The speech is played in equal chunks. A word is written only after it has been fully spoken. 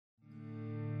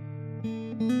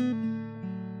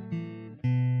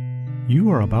You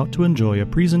are about to enjoy a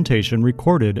presentation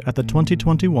recorded at the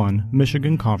 2021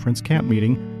 Michigan Conference Camp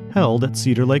Meeting held at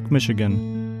Cedar Lake,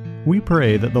 Michigan. We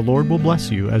pray that the Lord will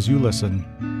bless you as you listen.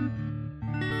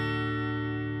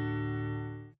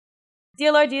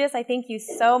 Dear Lord Jesus, I thank you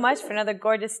so much for another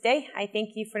gorgeous day. I thank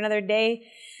you for another day,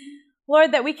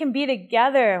 Lord, that we can be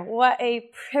together. What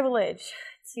a privilege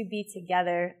to be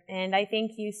together. And I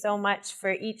thank you so much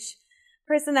for each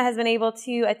person that has been able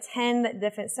to attend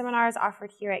different seminars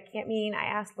offered here at Camp Meeting. I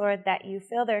ask, Lord, that you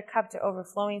fill their cup to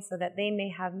overflowing so that they may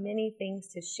have many things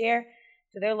to share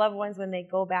to their loved ones when they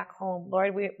go back home.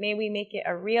 Lord, may we make it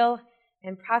a real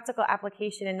and practical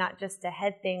application and not just a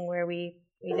head thing where we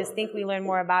just think we learn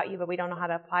more about you, but we don't know how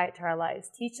to apply it to our lives.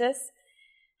 Teach us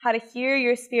how to hear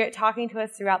your Spirit talking to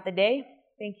us throughout the day.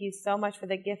 Thank you so much for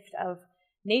the gift of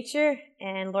nature.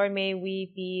 And Lord, may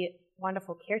we be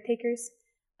wonderful caretakers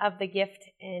of the gift,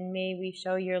 and may we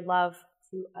show your love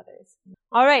to others.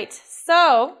 All right,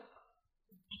 so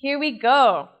here we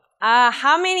go.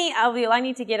 How many of you, I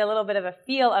need to get a little bit of a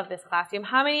feel of this classroom.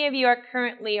 How many of you are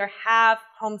currently or have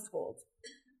homeschooled?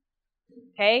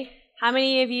 Okay. How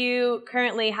many of you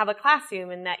currently have a classroom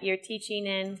and that you're teaching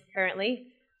in currently?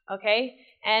 Okay.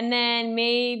 And then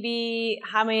maybe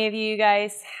how many of you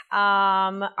guys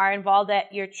are involved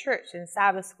at your church in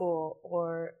Sabbath school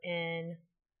or in,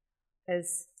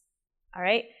 all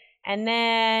right. And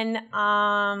then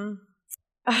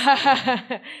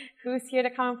who's here to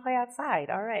come and play outside?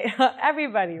 All right.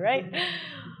 Everybody, right?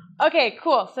 Okay,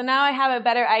 cool. So now I have a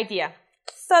better idea.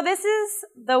 So this is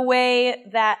the way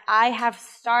that I have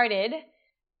started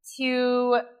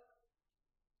to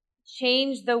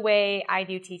change the way I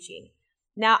do teaching.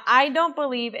 Now, I don't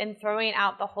believe in throwing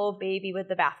out the whole baby with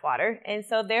the bathwater, and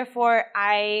so therefore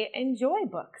I enjoy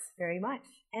books very much,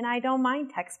 and I don't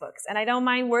mind textbooks, and I don't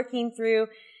mind working through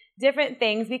different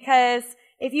things, because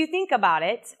if you think about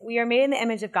it, we are made in the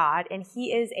image of God, and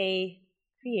He is a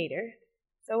creator.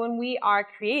 So when we are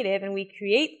creative and we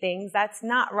create things, that's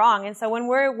not wrong. And so when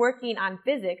we're working on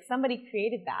physics, somebody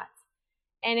created that.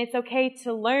 And it's okay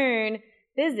to learn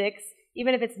physics,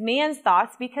 even if it's man's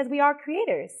thoughts, because we are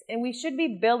creators. And we should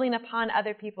be building upon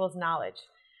other people's knowledge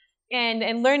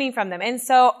and learning from them. And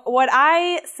so what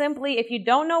I simply, if you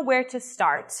don't know where to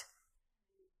start,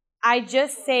 I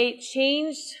just say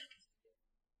change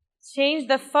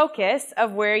the focus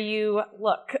of where you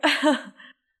look. All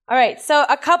right, so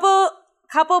a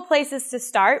couple places to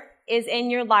start is in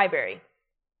your library.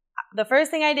 The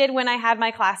first thing I did when I had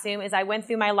my classroom is I went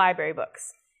through my library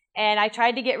books. And I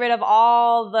tried to get rid of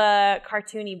all the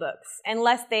cartoony books,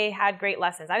 unless they had great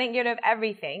lessons. I didn't get rid of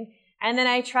everything. And then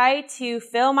I tried to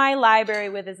fill my library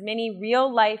with as many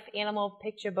real-life animal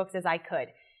picture books as I could.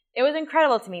 It was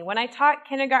incredible to me. When I taught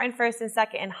kindergarten, first, and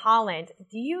second in Holland,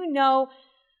 do you know,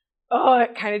 oh,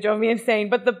 it kind of drove me insane,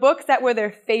 but the books that were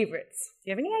their favorites.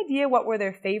 Do you have any idea what were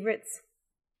their favorites?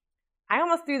 I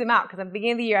almost threw them out because at the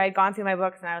beginning of the year I had gone through my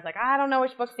books and I was like, I don't know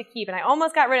which books to keep, and I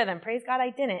almost got rid of them. Praise God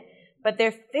I didn't. But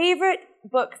their favorite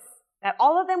books that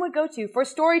all of them would go to for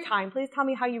story time, please tell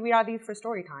me how you read all these for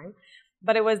story time,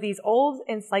 but it was these old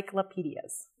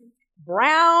encyclopedias.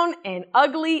 Brown and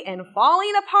ugly and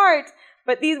falling apart,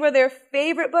 but these were their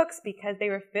favorite books because they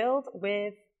were filled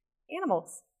with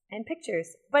animals and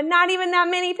pictures, but not even that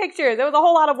many pictures. There was a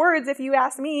whole lot of words if you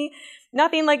ask me.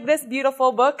 Nothing like this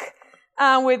beautiful book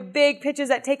with big pictures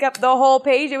that take up the whole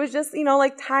page. It was just,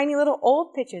 like tiny little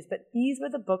old pictures. But these were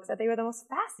the books that they were the most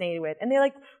fascinated with. And they're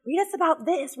like, read us about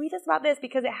this,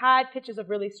 because it had pictures of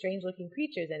really strange-looking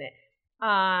creatures in it.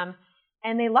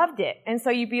 And they loved it. And so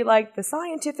you'd be like, the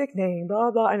scientific name, blah,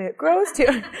 blah, and it grows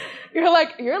to, you're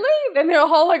like, you're late. And they're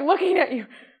all like looking at you.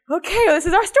 Okay, this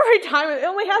is our story time. It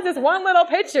only has this one little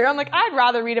picture. I'm like, I'd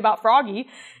rather read about Froggy,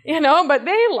 but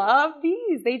they love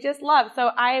these. They just love. So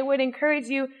I would encourage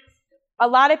you. A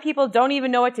lot of people don't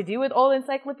even know what to do with old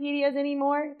encyclopedias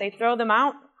anymore. They throw them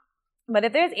out. But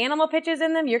if there's animal pictures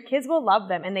in them, your kids will love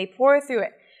them, and they pour through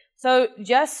it. So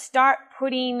just start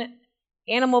putting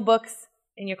animal books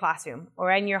in your classroom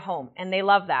or in your home, and they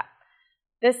love that.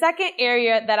 The second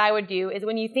area that I would do is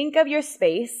when you think of your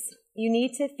space, you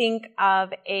need to think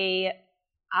of a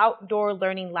outdoor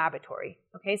learning laboratory.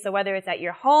 Okay, so whether it's at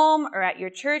your home or at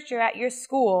your church or at your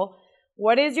school,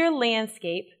 what is your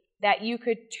landscape that you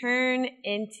could turn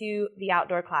into the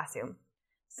outdoor classroom?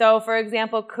 So, for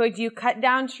example, could you cut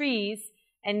down trees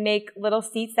and make little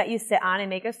seats that you sit on and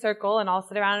make a circle and all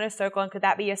sit around in a circle, and could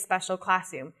that be a special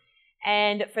classroom?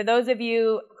 And for those of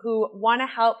you who want to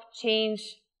help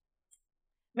change,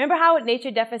 remember how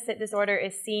nature deficit disorder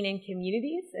is seen in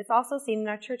communities? It's also seen in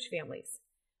our church families.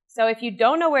 So if you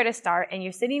don't know where to start and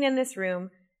you're sitting in this room,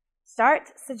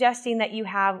 start suggesting that you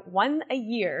have one a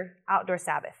year outdoor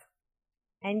Sabbath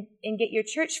and get your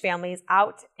church families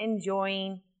out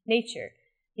enjoying nature.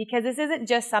 Because this isn't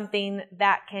just something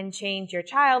that can change your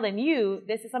child and you.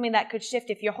 This is something that could shift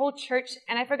if your whole church,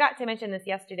 and I forgot to mention this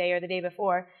yesterday or the day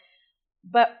before,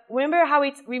 but remember how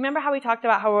we talked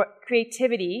about how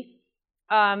creativity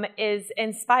is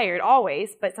inspired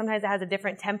always, but sometimes it has a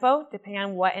different tempo depending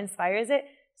on what inspires it.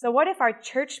 So what if our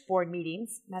church board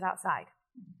meetings met outside?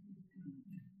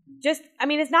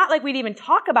 It's not like we'd even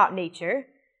talk about nature,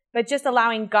 but just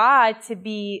allowing God to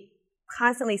be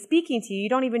constantly speaking to you. You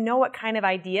don't even know what kind of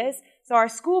ideas. So our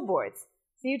school boards,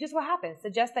 see just what happens.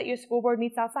 Suggest that your school board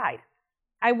meets outside.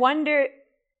 I wonder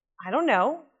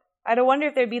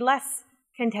if there'd be less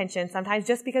contention sometimes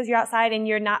just because you're outside and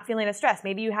you're not feeling as stressed.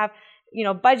 Maybe you have,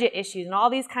 budget issues and all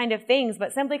these kind of things,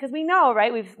 but simply because we know,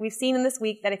 right? We've seen in this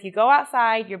week that if you go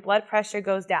outside, your blood pressure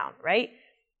goes down, right?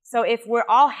 So if we're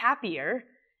all happier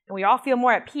and we all feel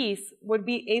more at peace, we'd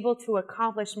be able to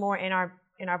accomplish more in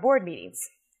our board meetings.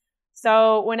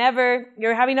 So whenever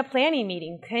you're having a planning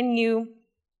meeting, can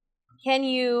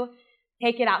you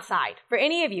take it outside? For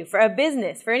any of you, for a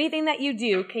business, for anything that you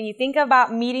do, can you think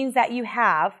about meetings that you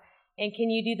have and can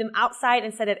you do them outside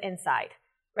instead of inside,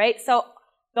 right? So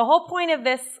the whole point of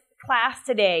this class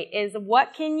today is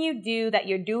what can you do that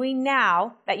you're doing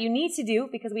now that you need to do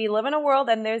because we live in a world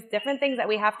and there's different things that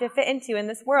we have to fit into in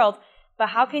this world, but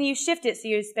how can you shift it so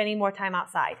you're spending more time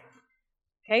outside?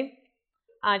 Okay?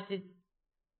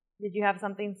 Did you have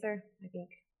something, sir? I think.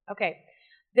 Okay.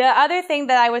 The other thing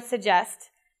that I would suggest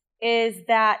is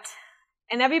that,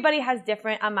 and everybody has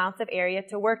different amounts of area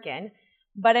to work in,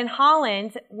 but in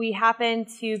Holland, we happen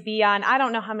to be on, I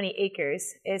don't know how many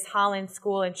acres is Holland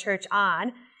School and Church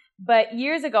on, but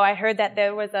years ago I heard that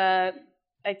there was a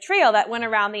trail that went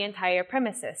around the entire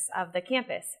premises of the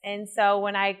campus. And so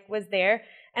when I was there,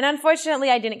 and unfortunately,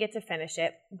 I didn't get to finish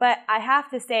it. But I have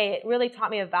to say, it really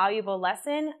taught me a valuable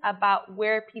lesson about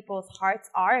where people's hearts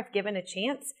are if given a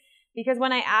chance. Because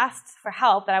when I asked for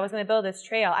help that I was going to build this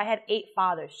trail, I had 8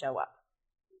 fathers show up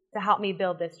to help me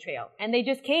build this trail. And they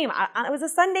just came. It was a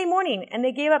Sunday morning, and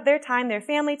they gave up their time, their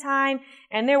family time,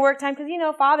 and their work time.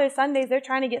 Because, fathers, Sundays, they're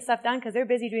trying to get stuff done because they're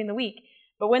busy during the week.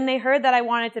 But when they heard that I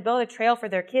wanted to build a trail for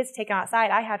their kids to take outside,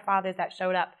 I had fathers that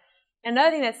showed up.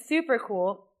 Another thing that's super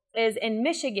cool is in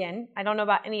Michigan, I don't know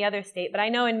about any other state, but I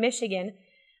know in Michigan,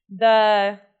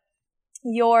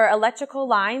 your electrical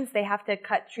lines, they have to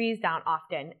cut trees down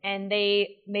often, and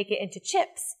they make it into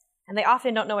chips. And they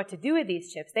often don't know what to do with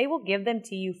these chips. They will give them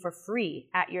to you for free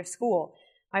at your school.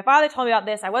 My father told me about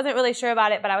this. I wasn't really sure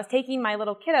about it, but I was taking my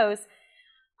little kiddos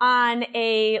on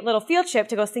a little field trip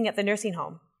to go sing at the nursing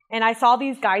home. And I saw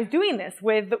these guys doing this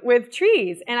with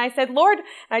trees. And I said, Lord, and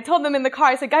I told them in the car,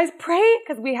 I said, guys, pray,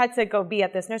 because we had to go be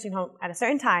at this nursing home at a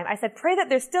certain time. I said, pray that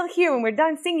they're still here when we're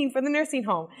done singing for the nursing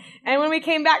home. And when we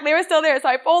came back, they were still there. So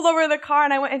I pulled over the car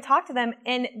and I went and talked to them.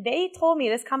 And they told me,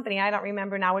 this company, I don't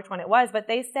remember now which one it was, but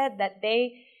they said that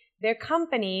their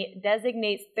company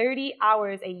designates 30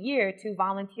 hours a year to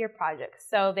volunteer projects.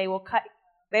 So they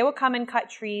will come and cut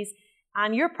trees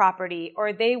on your property,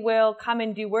 or they will come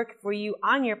and do work for you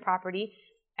on your property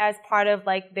as part of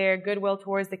like their goodwill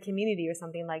towards the community or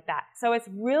something like that. So it's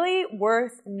really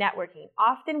worth networking.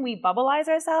 Often we bubbleize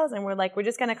ourselves and we're like, we're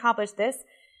just going to accomplish this.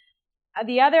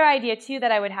 The other idea too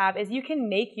that I would have is you can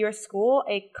make your school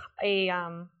a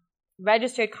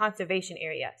registered conservation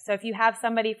area. So if you have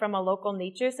somebody from a local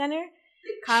nature center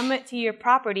come to your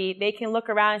property, they can look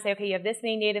around and say, okay, you have this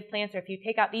many native plants, or if you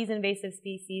take out these invasive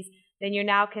species, then you're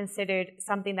now considered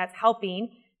something that's helping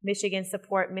Michigan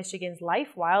support Michigan's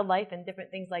wildlife, and different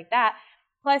things like that.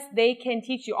 Plus, they can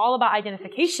teach you all about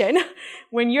identification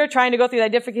when you're trying to go through the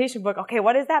identification book. Okay,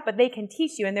 what is that? But they can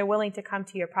teach you, and they're willing to come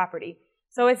to your property.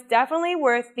 So it's definitely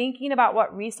worth thinking about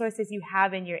what resources you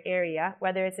have in your area,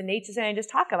 whether it's a nature center, and just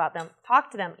talk about them.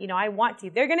 Talk to them. I want to.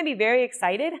 They're going to be very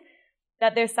excited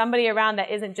that there's somebody around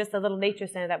that isn't just a little nature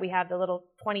center that we have, the little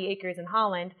 20 acres in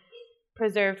Holland,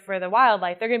 preserved for the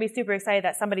wildlife. They're going to be super excited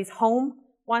that somebody's home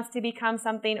wants to become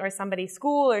something, or somebody's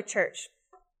school or church.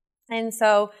 And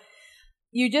so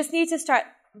you just need to start.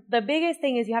 The biggest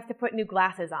thing is you have to put new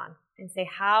glasses on and say,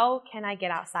 how can I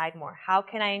get outside more? How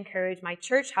can I encourage my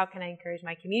church? How can I encourage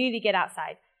my community to get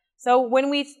outside? So when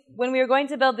we were going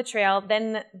to build the trail,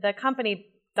 then the company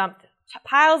dumped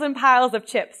piles and piles of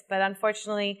chips. But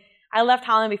unfortunately, I left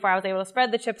Holland before I was able to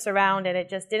spread the chips around, and it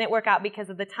just didn't work out because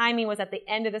of the timing was at the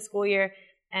end of the school year,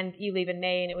 and you leave in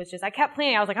May, and it was just, I kept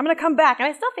planning. I was like, I'm going to come back, and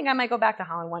I still think I might go back to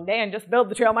Holland one day and just build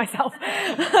the trail myself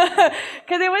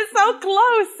because it was so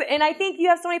close. And I think you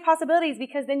have so many possibilities,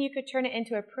 because then you could turn it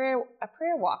into a prayer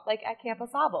walk, like at Camp Au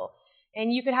Sable.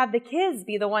 And you could have the kids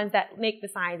be the ones that make the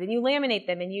signs, and you laminate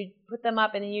them, and you put them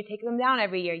up, and then you take them down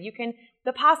every year.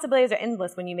 The possibilities are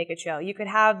endless when you make a trail. You could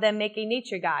have them make a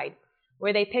nature guide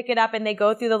where they pick it up and they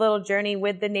go through the little journey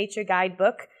with the nature guide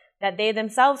book that they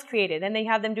themselves created. And they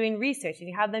have them doing research, and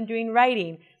you have them doing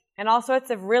writing and all sorts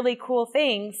of really cool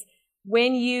things.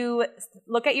 When you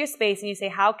look at your space and you say,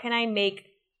 how can I make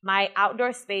my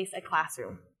outdoor space a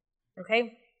classroom?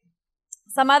 Okay.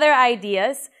 Some other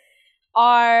ideas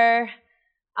are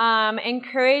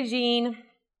encouraging,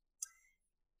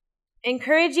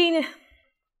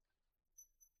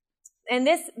 and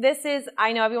this is,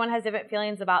 I know everyone has different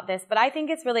feelings about this, but I think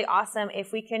it's really awesome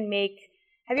if we can make,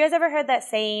 have you guys ever heard that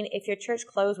saying, if your church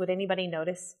closed, would anybody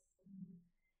notice?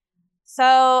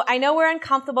 So I know we're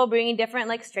uncomfortable bringing different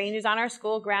strangers on our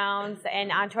school grounds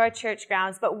and onto our church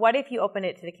grounds, but what if you opened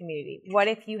it to the community? What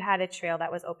if you had a trail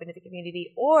that was open to the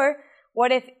community? Or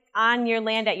what if on your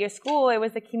land at your school, it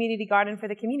was the community garden for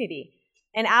the community?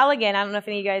 In Allegan, I don't know if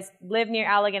any of you guys live near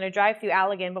Allegan or drive through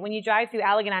Allegan, but when you drive through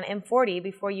Allegan on M40,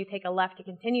 before you take a left to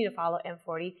continue to follow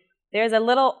M40, there's a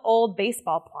little old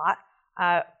baseball plot,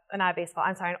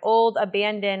 an old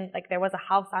abandoned, there was a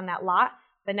house on that lot,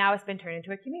 but now it's been turned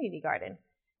into a community garden.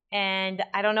 And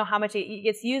I don't know how much it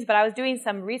gets used, but I was doing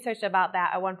some research about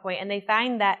that at one point, and they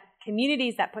find that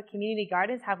communities that put community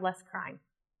gardens have less crime.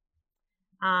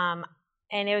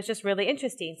 And it was just really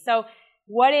interesting. So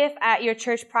what if at your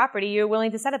church property you're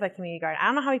willing to set up a community garden? I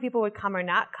don't know how many people would come or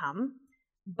not come,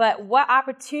 but what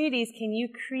opportunities can you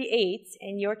create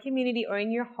in your community or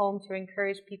in your home to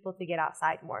encourage people to get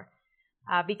outside more?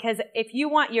 Because if you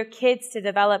want your kids to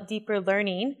develop deeper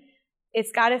learning,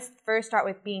 it's got to first start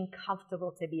with being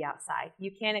comfortable to be outside.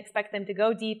 You can't expect them to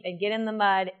go deep and get in the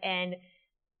mud and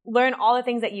learn all the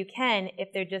things that you can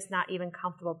if they're just not even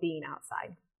comfortable being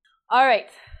outside. All right,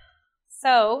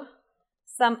 so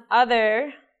some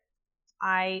other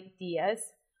ideas.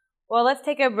 Well, let's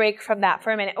take a break from that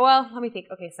for a minute. Well, let me think.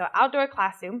 Okay, so outdoor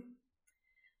classroom,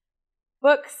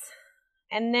 books,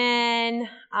 and then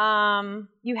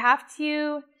you have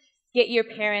to get your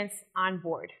parents on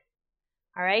board,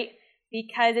 all right?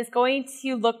 Because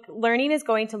learning is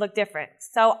going to look different.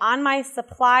 So on my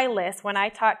supply list, when I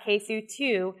taught K through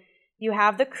 2, you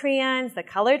have the crayons, the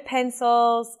colored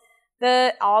pencils,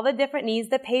 all the different needs,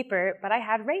 the paper, but I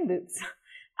had rain boots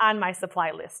on my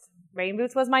supply list. Rain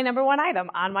boots was my number one item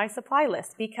on my supply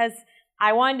list because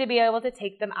I wanted to be able to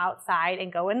take them outside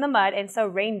and go in the mud, and so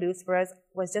rain boots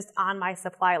was just on my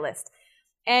supply list.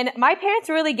 And my parents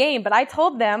were really game, but I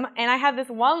told them, and I had this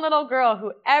one little girl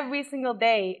who every single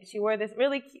day, she wore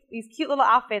these cute little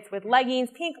outfits with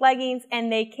leggings, pink leggings,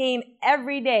 and they came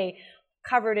every day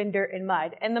covered in dirt and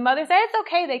mud. And the mother said, it's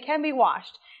okay, they can be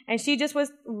washed. And she just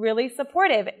was really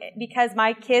supportive because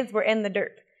my kids were in the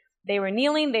dirt. They were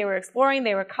kneeling, they were exploring,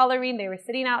 they were coloring, they were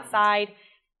sitting outside,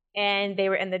 and they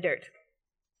were in the dirt.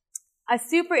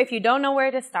 If you don't know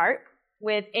where to start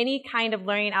with any kind of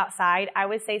learning outside, I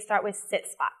would say start with sit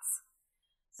spots.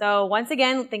 So once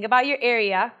again, think about your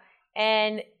area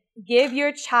and give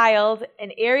your child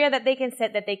an area that they can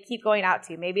sit that they keep going out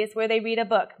to. Maybe it's where they read a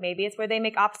book. Maybe it's where they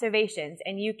make observations.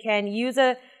 And you can use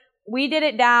we did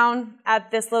it down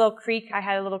at this little creek. I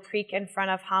had a little creek in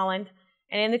front of Holland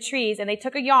and in the trees, and they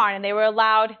took a yarn and they were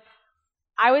allowed.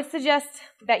 I would suggest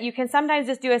that you can sometimes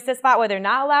just do a sit spot where they're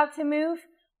not allowed to move,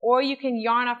 or you can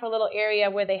yarn off a little area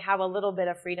where they have a little bit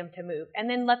of freedom to move, and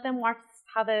then let them watch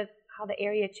how the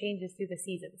area changes through the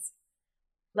seasons.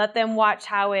 Let them watch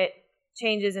how it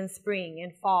changes in spring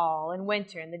and fall and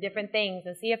winter and the different things,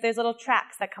 and see if there's little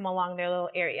tracks that come along their little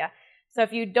area. So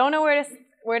if you don't know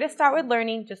where to start with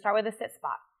learning, just start with a sit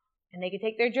spot. And they can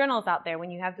take their journals out there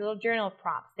when you have the little journal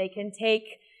prompts. They can take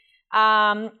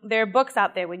their books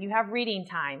out there when you have reading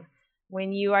time.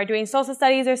 When you are doing social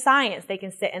studies or science, they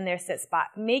can sit in their sit spot.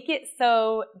 Make it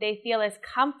so they feel as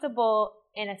comfortable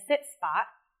in a sit spot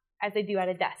as they do at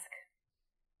a desk.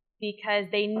 Because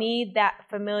they need that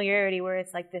familiarity where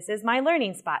it's like, this is my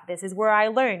learning spot. This is where I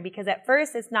learn. Because at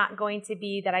first, it's not going to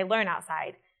be that I learn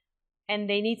outside. And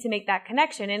they need to make that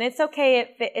connection. And it's okay if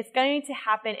it's going to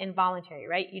happen involuntary,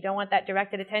 right? You don't want that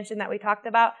directed attention that we talked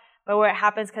about, but where it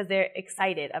happens because they're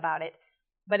excited about it.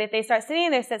 But if they start sitting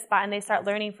in their sit spot and they start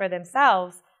learning for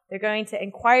themselves,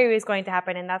 inquiry is going to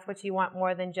happen, and that's what you want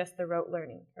more than just the rote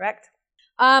learning, correct?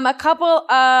 A couple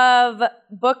of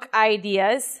book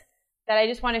ideas that I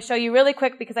just want to show you really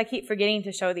quick because I keep forgetting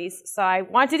to show these. So I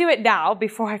want to do it now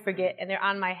before I forget, and they're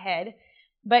on my head.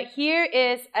 But here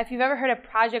is, if you've ever heard of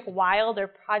Project Wild or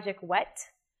Project Wet,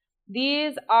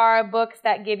 these are books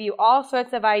that give you all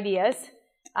sorts of ideas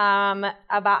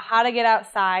about how to get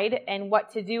outside and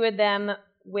what to do with them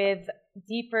with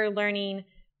deeper learning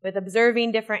with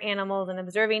observing different animals and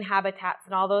observing habitats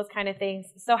and all those kind of things.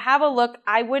 So have a look.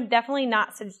 I would definitely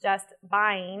not suggest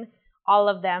buying all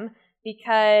of them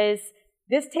because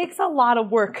this takes a lot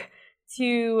of work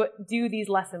to do these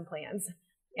lesson plans.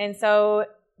 And so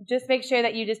just make sure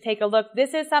that you just take a look.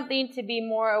 This is something to be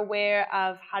more aware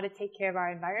of how to take care of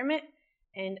our environment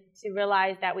and to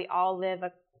realize that we all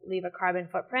leave a carbon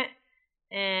footprint.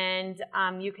 And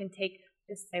you can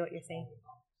just say what you're saying.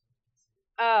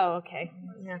 Oh, okay.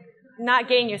 Yeah. Not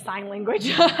getting your sign language.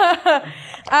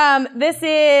 This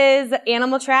is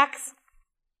animal tracks.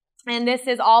 And this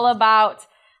is all about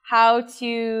how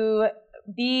to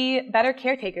be better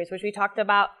caretakers, which we talked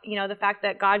about, the fact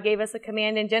that God gave us a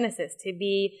command in Genesis to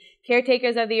be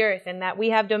caretakers of the earth and that we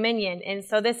have dominion. And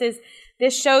so this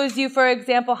shows you, for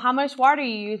example, how much water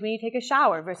you use when you take a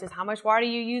shower versus how much water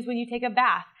you use when you take a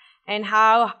bath, and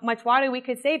how much water we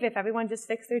could save if everyone just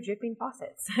fixed their dripping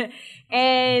faucets.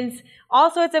 And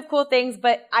all sorts of cool things.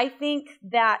 But I think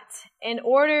that in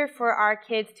order for our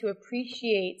kids to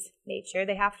appreciate nature,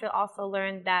 they have to also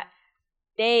learn that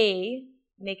they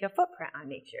make a footprint on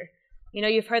nature.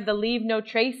 You've heard the leave no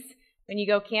trace when you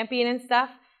go camping and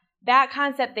stuff. That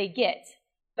concept they get,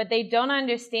 but they don't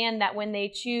understand that when they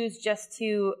choose just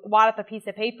to wad up a piece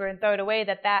of paper and throw it away,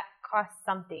 that costs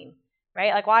something,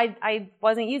 right? Like, well, I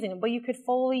wasn't using it. Well, you could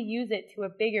fully use it to a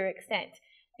bigger extent.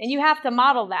 And you have to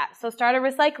model that. So start a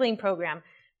recycling program,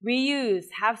 reuse,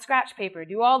 have scratch paper,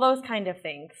 do all those kind of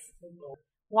things.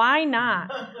 Why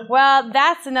not? Well,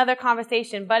 that's another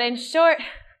conversation. But in short,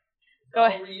 go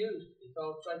ahead. It's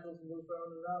all cycles and moves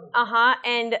around.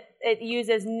 And it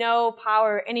uses no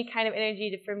power, any kind of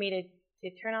energy for me to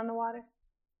turn on the water.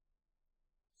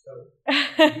 So,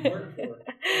 you work for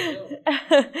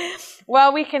it.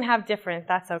 Well, we can have different.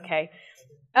 That's okay.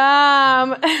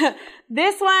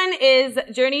 This one is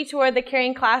Journey Toward the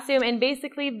Caring Classroom, and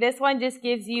basically this one just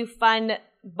gives you fun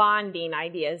bonding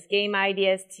ideas, game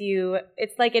ideas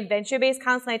it's like adventure-based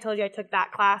counseling. I told you I took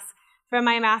that class for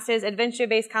my master's,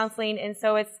 adventure-based counseling, and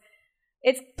so it's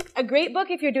a great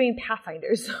book if you're doing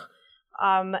Pathfinders.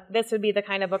 This would be the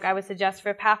kind of book I would suggest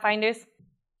for Pathfinders.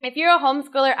 If you're a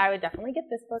homeschooler, I would definitely get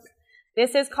this book.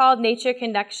 This is called Nature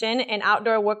Connection, an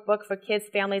outdoor workbook for kids,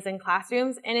 families, and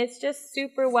classrooms, and it's just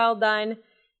super well done,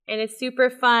 and it's super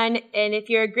fun, and if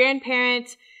you're a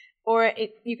grandparent,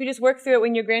 you could just work through it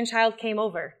when your grandchild came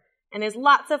over. And there's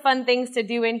lots of fun things to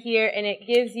do in here, and it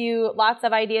gives you lots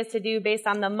of ideas to do based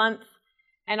on the month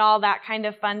and all that kind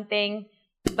of fun thing.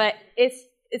 But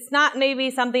it's not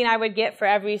maybe something I would get for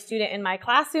every student in my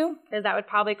classroom, because that would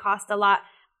probably cost a lot.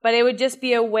 But it would just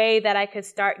be a way that I could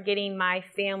start getting my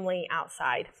family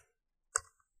outside.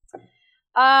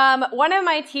 One of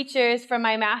my teachers from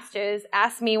my master's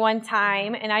asked me one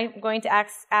time, and I'm going to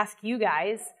ask you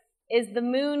guys, is the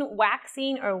moon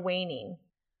waxing or waning?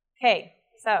 Okay,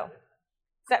 so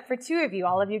except for two of you,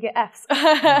 all of you get Fs.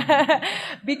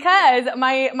 Because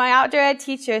my outdoor ed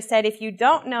teacher said if you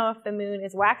don't know if the moon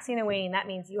is waxing or waning, that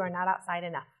means you are not outside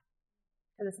enough.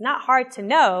 Because it's not hard to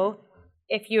know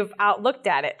if you've looked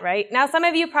at it, right? Now, some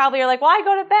of you probably are like, well, I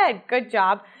go to bed. Good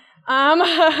job.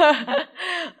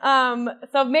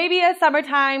 So maybe at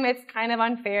summertime, it's kind of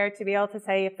unfair to be able to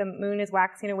say if the moon is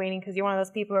waxing or waning because you're one of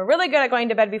those people who are really good at going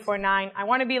to bed before 9. I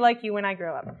want to be like you when I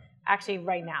grow up. Actually,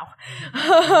 right now.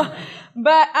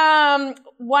 But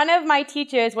one of my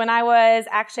teachers, when I was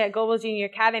actually at Global Junior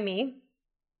Academy,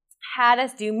 had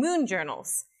us do moon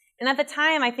journals. And at the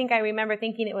time, I think I remember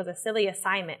thinking it was a silly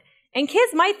assignment. And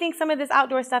kids might think some of this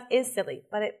outdoor stuff is silly,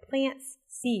 but it plants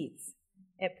seeds.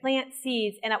 It plants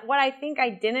seeds. And what I think I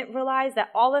didn't realize, that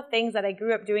all the things that I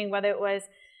grew up doing, whether it was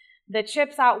the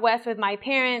trips out west with my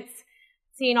parents,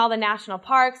 seeing all the national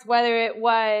parks, whether it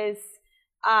was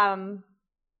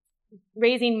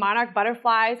raising monarch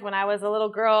butterflies when I was a little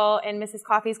girl in Mrs.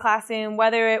 Coffey's classroom,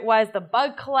 whether it was the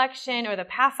bug collection or the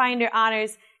Pathfinder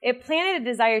honors, it planted a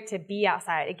desire to be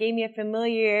outside. It gave me a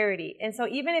familiarity. And so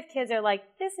even if kids are like,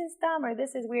 this is dumb or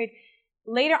this is weird,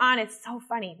 later on it's so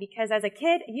funny because as a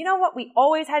kid, you know what we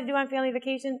always had to do on family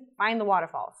vacation? Find the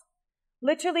waterfalls.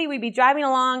 Literally, we'd be driving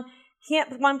along,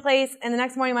 camp one place, and the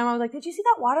next morning my mom was like, did you see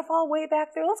that waterfall way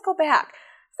back there? Let's go back.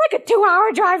 It's like a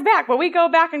 2-hour drive back, but we go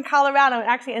back in Colorado, and it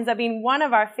actually ends up being one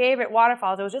of our favorite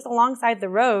waterfalls. It was just alongside the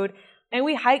road, and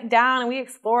we hiked down and we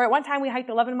explored. One time we hiked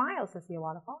 11 miles to see a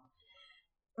waterfall.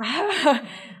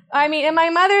 I mean, and my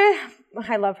mother,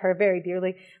 I love her very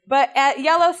dearly, but at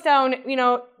Yellowstone,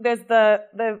 there's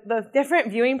the different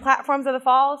viewing platforms of the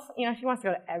falls. She wants to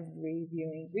go to every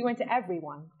viewing. We went to every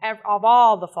one, of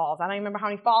all the falls. I don't even remember how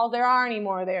many falls there are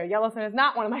anymore there. Yellowstone is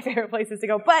not one of my favorite places to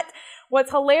go. But what's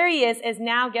hilarious is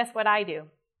now, guess what I do?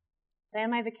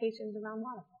 Plan my vacations around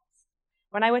waterfalls.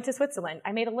 When I went to Switzerland,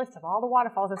 I made a list of all the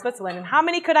waterfalls in Switzerland and how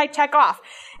many could I check off.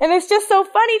 And it's just so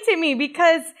funny to me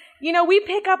because, we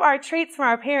pick up our traits from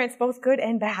our parents, both good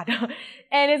and bad.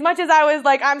 And as much as I was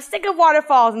like, I'm sick of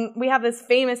waterfalls, and we have this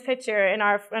famous picture in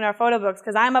our photo books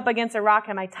because I'm up against a rock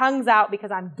and my tongue's out because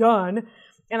I'm done.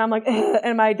 And I'm like, ugh,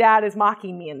 and my dad is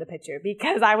mocking me in the picture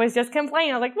because I was just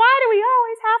complaining. I was like, why do we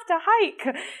always have to hike?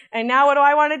 And now what do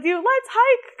I want to do? Let's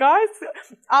hike, guys.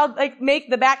 I'll make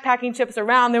the backpacking trips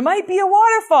around. There might be a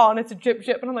waterfall, and it's a drip.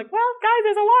 And I'm like, well, guys,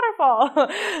 there's a waterfall.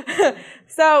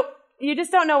 So you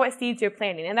just don't know what seeds you're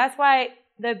planting. And that's why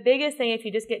the biggest thing, if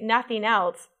you just get nothing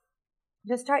else,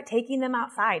 just start taking them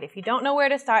outside. If you don't know where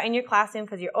to start in your classroom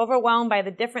because you're overwhelmed by the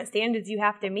different standards you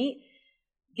have to meet,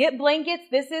 get blankets.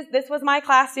 This was my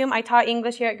classroom. I taught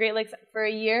English here at Great Lakes for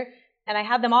a year, and I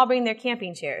had them all bring their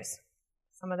camping chairs.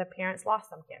 Some of the parents lost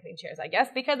some camping chairs, I guess,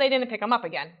 because they didn't pick them up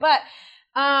again. But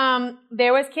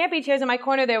there was camping chairs in my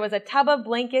corner. There was a tub of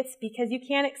blankets because you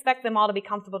can't expect them all to be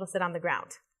comfortable to sit on the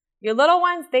ground. Your little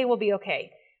ones, they will be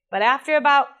okay. But after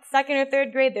about 2nd or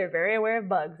 3rd grade, they're very aware of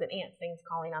bugs and ants, things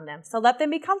calling on them. So let them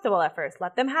be comfortable at first.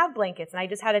 Let them have blankets. And I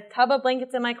just had a tub of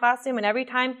blankets in my classroom, and every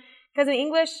time, because in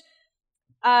English,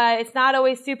 it's not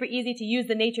always super easy to use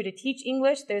the nature to teach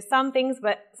English. There's some things,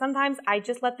 but sometimes I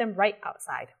just let them write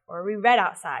outside or we read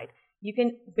outside. You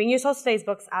can bring your social studies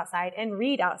books outside and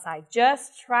read outside.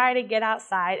 Just try to get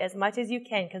outside as much as you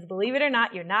can because believe it or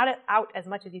not, you're not out as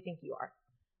much as you think you are.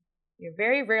 You're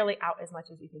very rarely out as much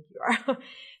as you think you are.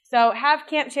 So have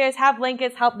camp chairs, have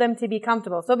blankets, help them to be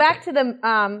comfortable. So back to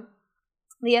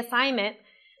the assignment.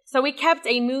 So we kept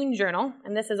a moon journal,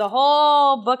 and this is a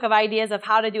whole book of ideas of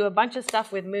how to do a bunch of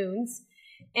stuff with moons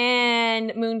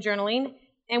and moon journaling.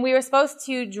 And we were supposed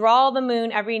to draw the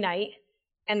moon every night,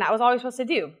 and that was all we were supposed to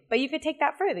do. But you could take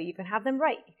that further. You can have them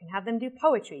write. You can have them do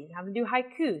poetry. You can have them do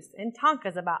haikus and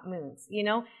tankas about moons,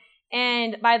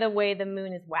 And by the way, the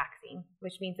moon is waxing,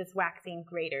 which means it's waxing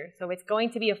greater. So it's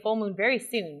going to be a full moon very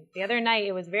soon. The other night,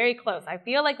 it was very close. I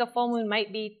feel like the full moon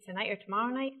might be tonight or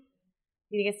tomorrow night.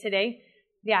 You think it's today?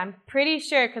 Yeah, I'm pretty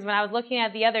sure because when I was looking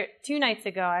at the other 2 nights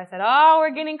ago, I said, oh,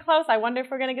 we're getting close. I wonder if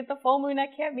we're going to get the full moon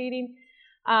at camp meeting.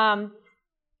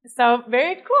 So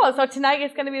very cool. So tonight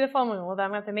is going to be the full moon. Well, then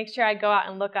I'm going to have to make sure I go out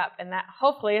and look up, and that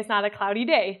hopefully it's not a cloudy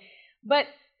day. But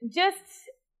just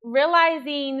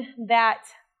realizing that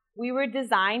we were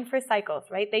designed for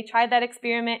cycles, right? They tried that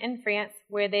experiment in France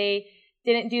where they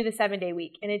didn't do the 7-day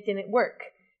week, and it didn't work.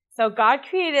 So God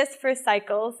created us for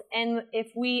cycles, and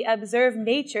if we observe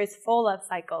nature, it's full of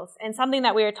cycles. And something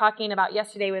that we were talking about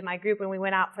yesterday with my group when we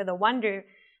went out for the Wonder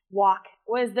Walk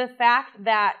was the fact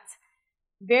that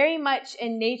very much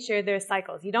in nature there's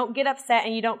cycles. You don't get upset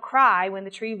and you don't cry when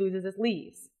the tree loses its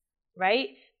leaves, right?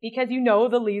 Because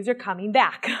the leaves are coming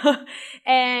back.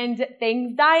 And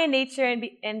things die in nature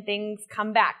and things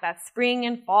come back. That's spring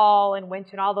and fall and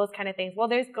winter and all those kind of things. Well,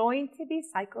 there's going to be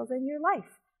cycles in your life.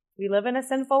 We live in a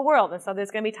sinful world, and so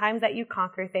there's going to be times that you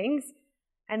conquer things,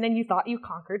 and then you thought you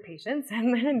conquered patience,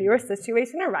 and then a newer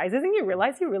situation arises, and you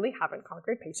realize you really haven't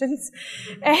conquered patience.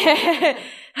 And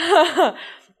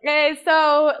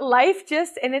so life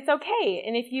and it's okay.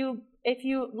 And if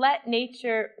you let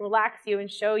nature relax you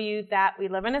and show you that we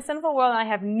live in a sinful world, and I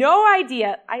have no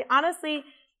idea,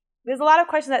 there's a lot of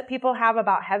questions that people have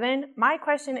about heaven. My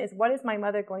question is, what is my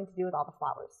mother going to do with all the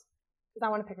flowers? Because I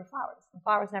want to pick her flowers, and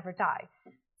flowers never die.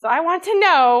 So I want to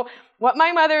know what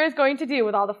my mother is going to do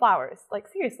with all the flowers.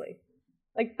 Seriously.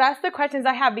 That's the questions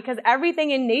I have, because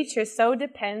everything in nature so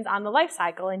depends on the life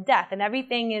cycle and death, and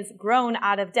everything is grown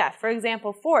out of death. For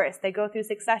example, forests, they go through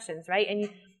successions, right? And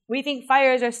we think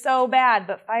fires are so bad,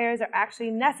 but fires are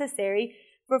actually necessary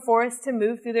for forests to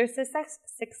move through their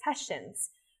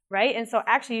successions, right? And so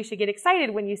actually you should get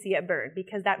excited when you see it burn,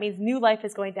 because that means new life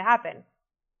is going to happen.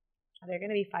 Are there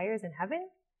going to be fires in heaven?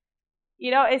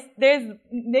 There's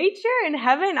nature in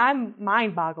heaven. I'm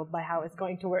mind-boggled by how it's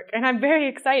going to work, and I'm very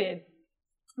excited.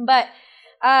 But,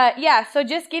 so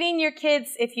just getting your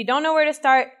kids, if you don't know where to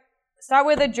start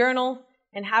with a journal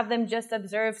and have them just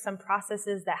observe some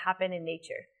processes that happen in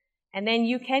nature. And then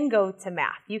you can go to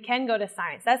math. You can go to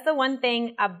science. That's the one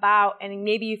thing about, and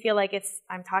maybe you feel like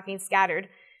I'm talking scattered,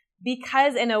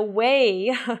 because in a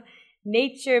way,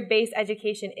 nature-based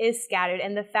education is scattered,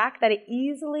 and the fact that it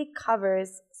easily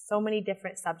covers so many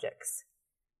different subjects.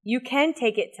 You can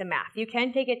take it to math. You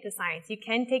can take it to science. You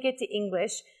can take it to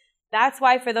English. That's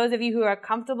why for those of you who are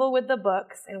comfortable with the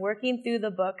books and working through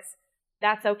the books,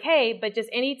 that's okay. But just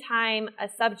anytime a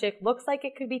subject looks like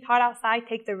it could be taught outside,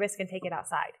 take the risk and take it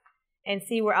outside and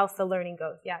see where else the learning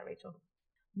goes. Yeah, Rachel.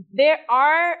 There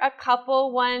are a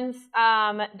couple ones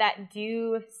that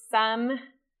do some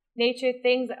nature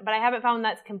things, but I haven't found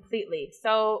that's completely.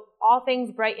 So All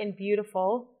Things Bright and Beautiful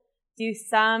do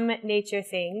some nature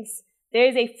things.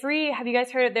 There's a free, have you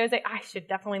guys heard, I should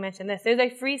definitely mention this. There's a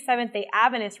free Seventh-day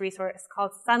Adventist resource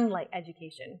called Sunlight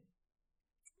Education.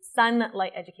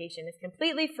 Sunlight Education is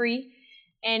completely free,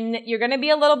 and you're going to be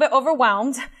a little bit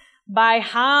overwhelmed by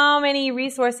how many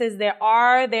resources there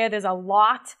are there. There's a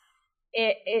lot.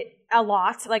 A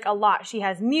lot. She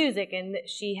has music, and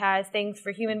she has things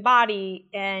for human body,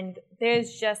 and there's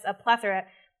just a plethora.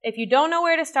 If you don't know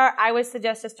where to start, I would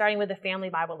suggest just starting with the family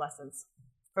Bible lessons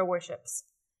for worships.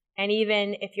 And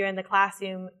even if you're in the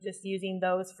classroom, just using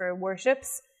those for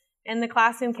worships in the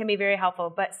classroom can be very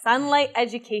helpful. But Sunlight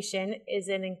Education is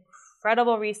an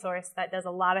incredible resource that does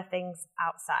a lot of things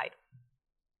outside.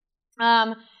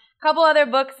 Couple other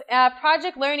books.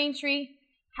 Project Learning Tree.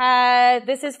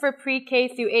 This is for pre-K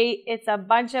through 8. It's a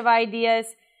bunch of ideas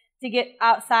to get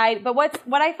outside. But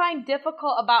what I find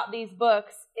difficult about these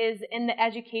books is in the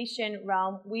education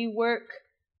realm, we work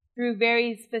through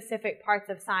very specific parts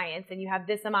of science, and you have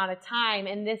this amount of time,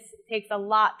 and this takes a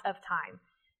lot of time.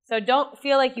 So don't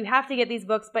feel like you have to get these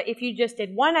books, but if you just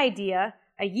did one idea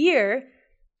a year,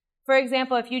 for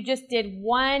example, if you just did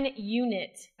one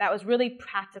unit that was really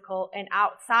practical and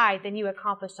outside, then you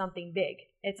accomplished something big.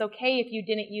 It's okay if you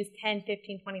didn't use 10,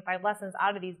 15, 25 lessons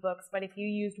out of these books, but if you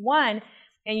used one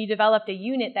and you developed a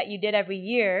unit that you did every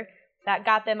year that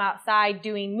got them outside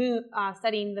doing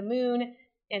studying the moon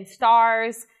and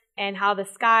stars and how the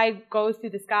sky goes through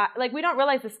the sky. Like, we don't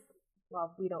realize this.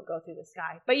 Well, we don't go through the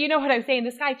sky, but you know what I'm saying?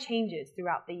 The sky changes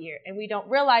throughout the year, and we don't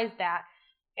realize that.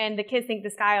 And the kids think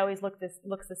the sky always looks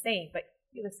the same, but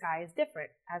the sky is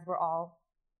different as we're all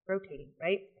rotating,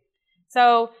 right?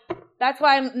 So that's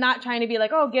why I'm not trying to be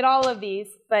like, oh, get all of these.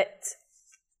 But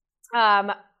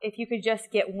if you could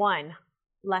just get one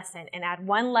lesson and add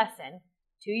one lesson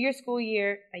to your school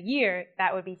year a year,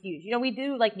 that would be huge. You know, we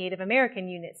do like Native American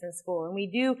units in school, and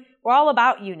we're all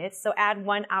about units. So add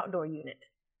one outdoor unit,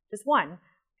 just one.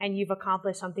 And you've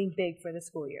accomplished something big for the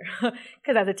school year.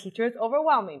 Because as a teacher, it's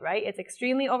overwhelming, right? It's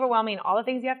extremely overwhelming, all the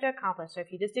things you have to accomplish. So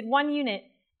if you just did one unit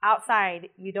outside,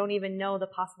 you don't even know the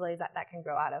possibilities that can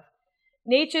grow out of.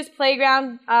 Nature's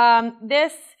Playground.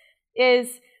 This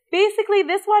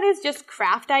one is just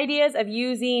craft ideas of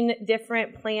using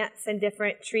different plants and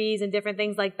different trees and different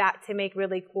things like that to make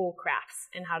really cool crafts,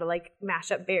 and how to like mash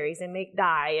up berries and make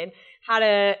dye, and how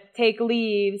to take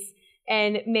leaves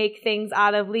and make things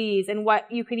out of leaves, and what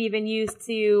you could even use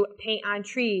to paint on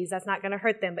trees. That's not going to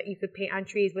hurt them, but you could paint on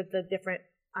trees with the different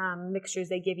mixtures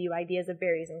they give you, ideas of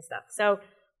berries and stuff. So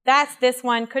that's this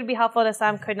one. Could be helpful to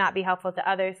some, could not be helpful to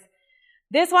others.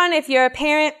 This one, if you're a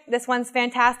parent, this one's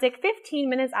fantastic. 15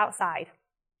 minutes outside.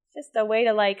 Just a way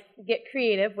to like get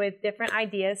creative with different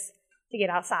ideas to get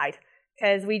outside.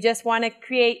 Because we just want to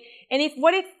create. And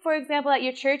what if, for example, at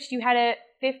your church you had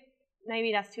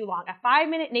maybe that's too long, a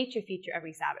 5-minute nature feature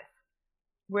every Sabbath,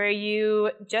 where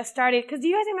you just started, because do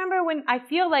you guys remember when, I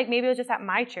feel like maybe it was just at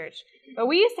my church, but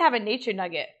we used to have a nature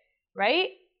nugget, right?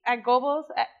 At Goebel's,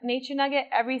 at nature nugget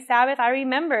every Sabbath. I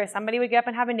remember somebody would get up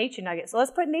and have a nature nugget. So let's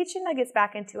put nature nuggets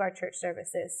back into our church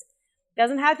services.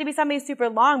 Doesn't have to be something super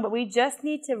long, but we just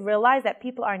need to realize that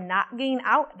people are not getting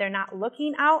out. They're not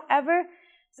looking out ever.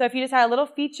 So if you just had a little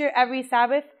feature every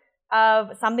Sabbath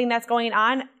of something that's going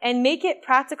on, and make it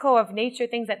practical of nature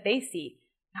things that they see.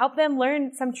 Help them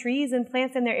learn some trees and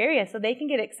plants in their area so they can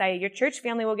get excited. Your church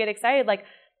family will get excited. Like,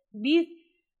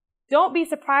 don't be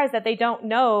surprised that they don't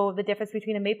know the difference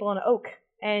between a maple and an oak.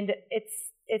 And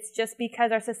it's just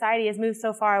because our society has moved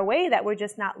so far away that we're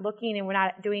just not looking and we're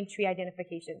not doing tree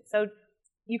identification. So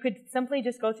you could simply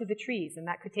just go through the trees, and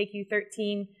that could take you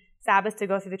 13 Sabbaths to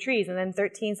go through the trees, and then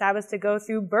 13 Sabbaths to go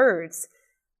through birds.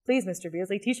 Please, Mr.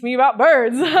 Beasley, teach me about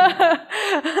birds.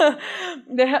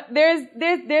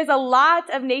 There's a lot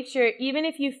of nature. Even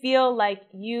if you feel like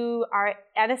you are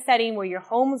at a setting where your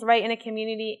home's right in a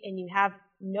community and you have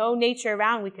no nature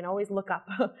around, we can always look up.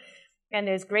 And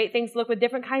there's great things to look with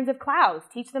different kinds of clouds.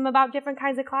 Teach them about different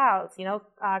kinds of clouds,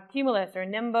 cumulus or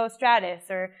nimbostratus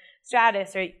or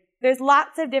stratus. Or there's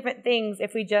lots of different things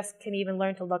if we just can even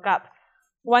learn to look up.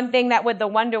 One thing that with the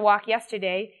Wonder Walk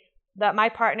yesterday, that my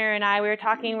partner and we were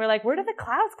talking, we're like, where do the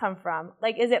clouds come from?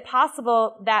 Like, is it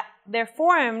possible that they're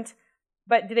formed,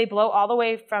 but do they blow all the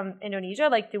way from Indonesia?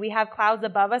 Like, do we have clouds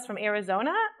above us from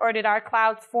Arizona? Or did our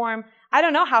clouds form? I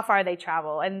don't know how far they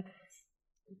travel. And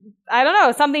I don't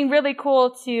know, something really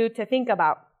cool to think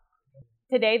about.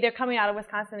 Today, they're coming out of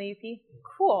Wisconsin and UP.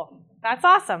 Cool. That's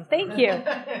awesome. Thank you.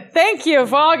 Thank you.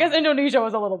 Well, I guess Indonesia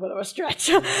was a little bit of a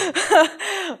stretch.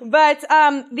 But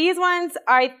these ones,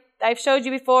 I've showed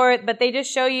you before, but they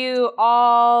just show you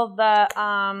all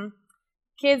the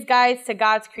kids' guides to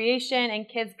God's creation and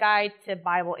kids' guide to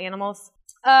Bible animals.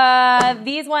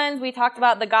 These ones we talked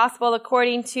about the gospel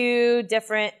according to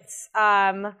different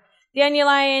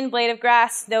dandelion, blade of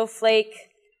grass, snowflake.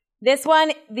 These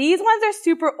ones are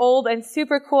super old and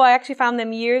super cool. I actually found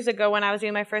them years ago when I was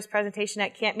doing my first presentation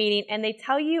at camp meeting, and they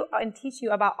tell you and teach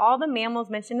you about all the mammals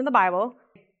mentioned in the Bible.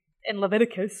 In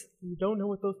Leviticus, you don't know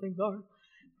what those things are.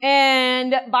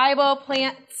 And Bible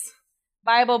plants,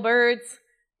 Bible birds,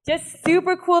 just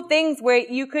super cool things where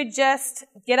you could just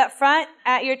get up front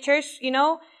at your church,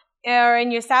 or in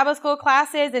your Sabbath school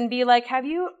classes and be like, have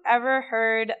you ever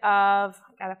heard of,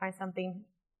 gotta find something,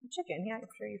 chicken. Yeah, I'm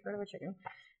sure you've heard of a chicken.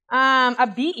 A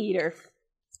bee eater.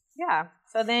 Yeah.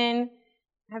 So then,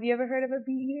 have you ever heard of a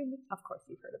bee eater? Of course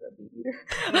you've heard of a bee eater.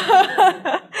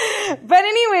 But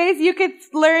anyways, you could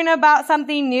learn about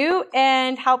something new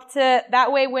and help to,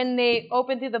 that way when they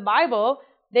open through the Bible,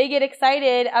 they get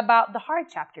excited about the hard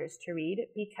chapters to read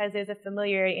because there's a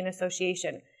familiarity and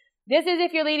association. This is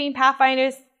if you're leading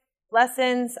Pathfinders,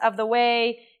 lessons of the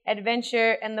way,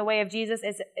 adventure, and the way of Jesus.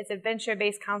 It's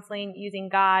adventure-based counseling using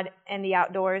God and the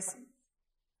outdoors.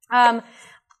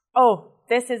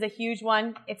 This is a huge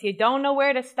one. If you don't know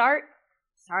where to start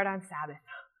on Sabbath.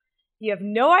 You have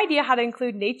no idea how to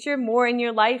include nature more in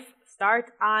your life,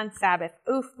 start on Sabbath.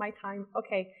 Oof, my time.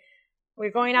 Okay.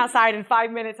 We're going outside in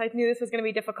 5 minutes. I knew this was going to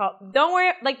be difficult. Don't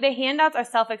worry. The handouts are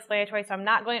self-explanatory, so I'm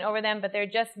not going over them, but they're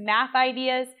just math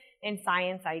ideas and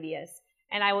science ideas.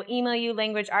 And I will email you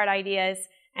language art ideas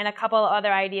and a couple of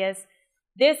other ideas.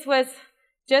 This was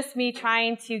just me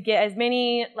trying to get as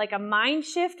many, a mind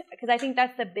shift, because I think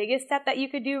that's the biggest step that you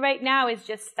could do right now is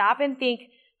just stop and think,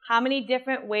 how many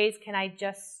different ways can I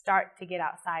just start to get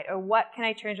outside? Or what can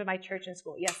I change with my church and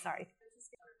school? Yes, sorry.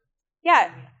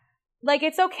 Yeah.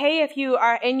 It's okay if you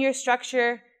are in your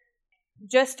structure,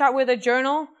 just start with a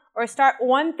journal or start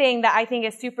one thing that I think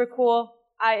is super cool.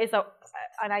 Is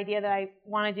an idea that I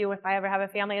want to do if I ever have a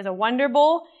family is a wonder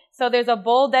bowl. So there's a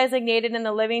bowl designated in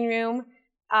the living room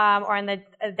or on the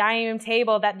dining room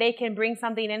table that they can bring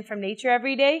something in from nature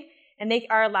every day. And they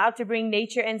are allowed to bring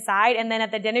nature inside. And then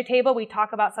at the dinner table, we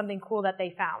talk about something cool that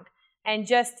they found. And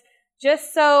just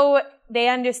so they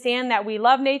understand that we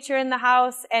love nature in the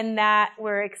house and that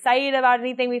we're excited about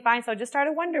anything we find. So just start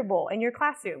a wonder bowl in your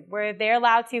classroom where they're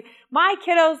allowed to. My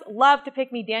kiddos love to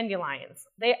pick me dandelions.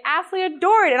 They absolutely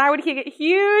adore it. And I would get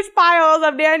huge piles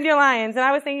of dandelions. And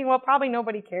I was thinking, well, probably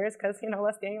nobody cares because,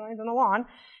 less dandelions on the lawn.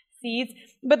 Seeds,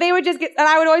 but they would just get, and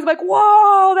I would always be like,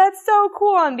 whoa, that's so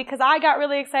cool. And because I got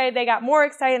really excited, they got more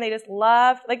excited, and they just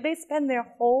loved, they spend their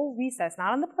whole recess,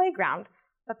 not on the playground,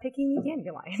 but picking me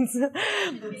dandelions.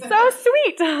 So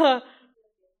sweet.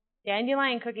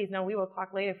 Dandelion cookies, no, we will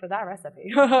talk later for that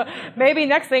recipe. Maybe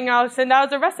next thing I'll send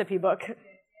out a recipe book.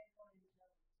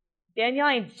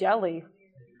 Dandelion jelly.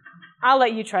 I'll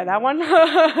let you try that one.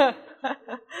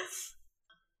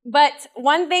 But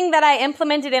one thing that I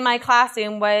implemented in my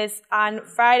classroom was on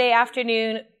Friday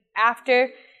afternoon, after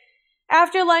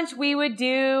lunch, we would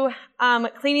do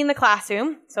cleaning the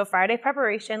classroom. So Friday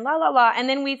preparation, la, la, la. And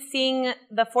then we'd sing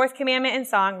the fourth commandment in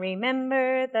song,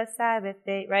 remember the Sabbath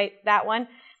day, right? That one.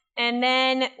 And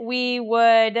then we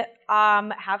would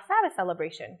have Sabbath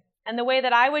celebration. And the way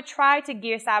that I would try to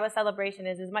gear Sabbath celebration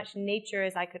is as much nature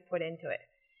as I could put into it.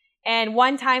 And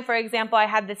one time, for example, I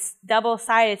had this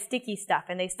double-sided sticky stuff,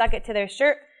 and they stuck it to their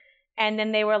shirt, and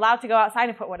then they were allowed to go outside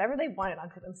and put whatever they wanted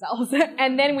onto themselves.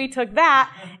 And then we took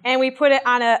that, and we put it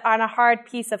on a hard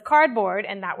piece of cardboard,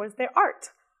 and that was their art.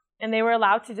 And they were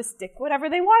allowed to just stick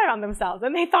whatever they wanted on themselves.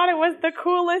 And they thought it was the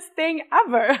coolest thing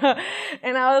ever.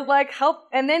 And I was like, help.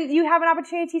 And then you have an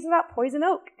opportunity to teach them about poison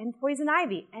oak and poison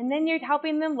ivy. And then you're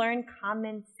helping them learn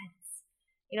common sense.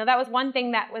 That was one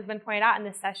thing that was been pointed out in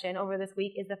this session over this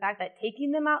week is the fact that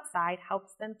taking them outside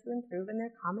helps them to improve in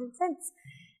their common sense.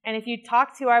 And if you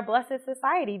talk to our blessed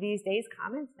society these days,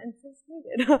 common sense is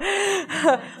needed.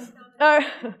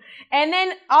 And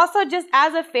then also just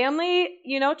as a family,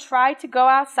 try to go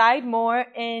outside more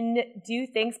and do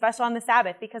things special on the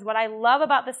Sabbath. Because what I love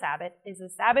about the Sabbath is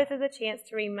a chance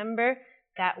to remember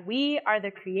that we are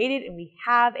the created and we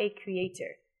have a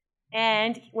creator.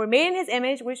 And we're made in his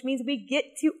image, which means we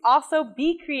get to also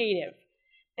be creative.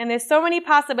 And there's so many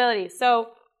possibilities. So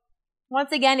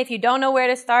once again, if you don't know where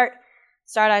to start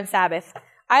on Sabbath.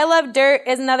 I Love Dirt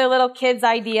is another little kid's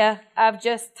idea of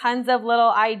just tons of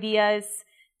little ideas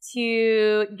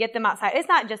to get them outside. It's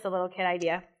not just a little kid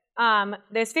idea.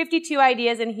 There's 52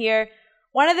 ideas in here.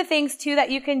 One of the things, too, that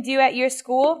you can do at your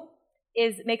school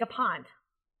is make a pond.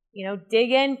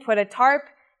 Dig in, put a tarp,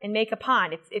 and make a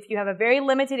pond. If you have a very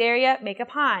limited area, make a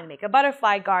pond, make a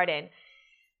butterfly garden,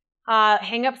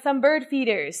 hang up some bird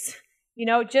feeders.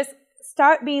 Just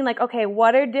start being like, okay,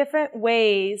 what are different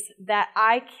ways that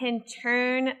I can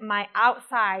turn my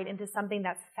outside into something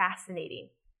that's fascinating?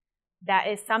 That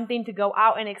is something to go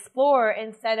out and explore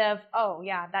instead of, oh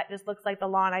yeah, that just looks like the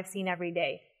lawn I've seen every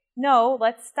day. No,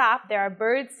 let's stop. There are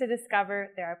birds to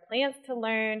discover, there are plants to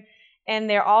learn, and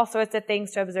there are all sorts of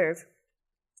things to observe.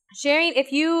 Sharing,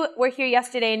 if you were here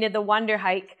yesterday and did the Wonder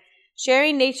Hike,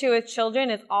 sharing nature with children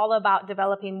is all about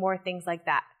developing more things like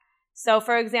that. So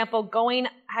for example,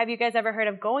 have you guys ever heard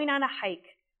of going on a hike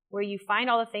where you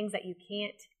find all the things that you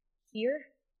can't hear?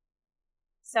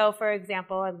 So for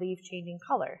example, a leaf changing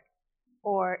color,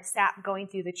 or sap going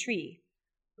through the tree,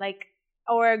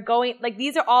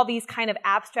 these are all these kind of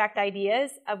abstract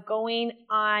ideas of going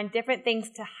on different things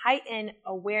to heighten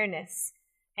awareness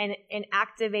and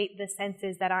activate the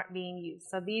senses that aren't being used.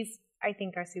 So these, I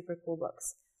think, are super cool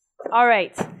books. All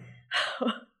right.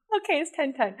 Okay, it's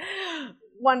 10:10.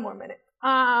 One more minute.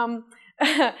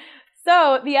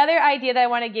 So the other idea that I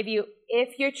want to give you,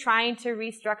 if you're trying to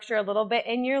restructure a little bit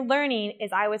in your learning,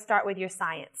 is I would start with your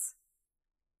science.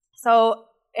 So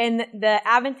in the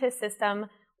Adventist system,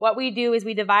 what we do is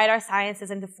we divide our sciences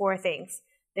into 4 things.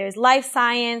 There's life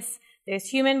science, there's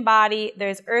human body,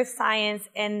 there's earth science,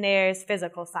 and there's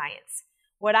physical science.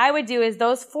 What I would do is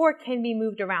those 4 can be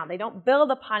moved around. They don't build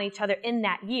upon each other in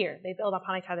that year. They build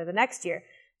upon each other the next year.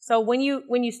 So when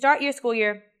you start your school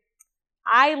year,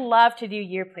 I love to do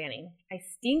year planning. I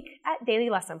stink at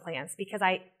daily lesson plans because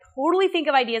I totally think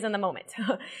of ideas in the moment.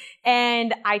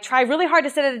 And I try really hard to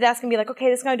sit at a desk and be like, okay,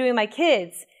 this is what I'm doing with my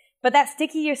kids. But that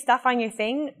sticky your stuff on your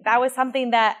thing, that was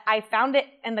something that I found it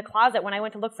in the closet when I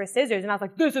went to look for scissors. And I was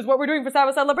like, this is what we're doing for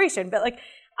Sabbath celebration. But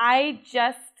I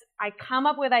come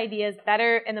up with ideas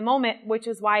better in the moment, which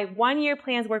is why 1-year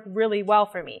plans work really well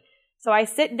for me. So I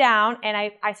sit down and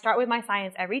I start with my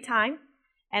science every time.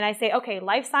 And I say, okay,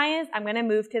 life science, I'm going to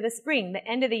move to the spring, the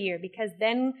end of the year, because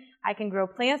then I can grow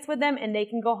plants with them and they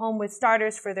can go home with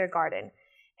starters for their garden.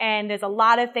 And there's a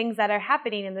lot of things that are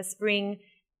happening in the spring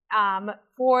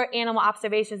for animal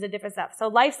observations and different stuff. So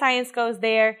life science goes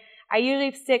there. I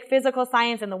usually stick physical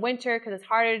science in the winter because it's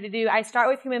harder to do. I start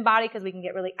with human body because we can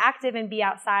get really active and be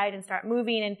outside and start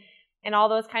moving and all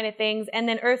those kind of things. And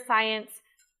then earth science,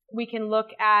 we can look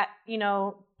at,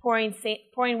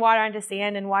 pouring water onto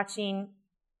sand and watching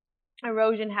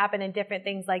erosion happen and different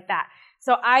things like that.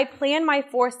 So I plan my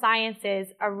 4 sciences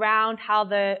around how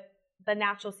the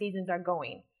natural seasons are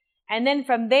going. And then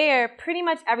from there, pretty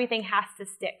much everything has to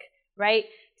stick, right?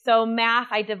 So math,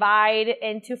 I divide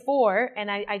into 4,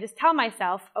 and I just tell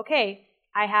myself, okay,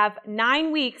 I have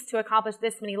 9 weeks to accomplish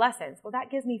this many lessons. Well, that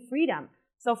gives me freedom.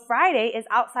 So Friday is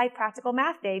outside practical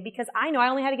math day because I know I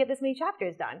only had to get this many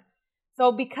chapters done.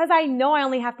 So because I know I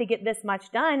only have to get this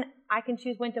much done, I can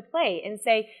choose when to play and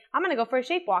say, I'm going to go for a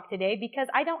shape walk today because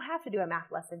I don't have to do a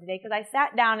math lesson today because I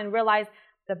sat down and realized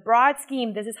the broad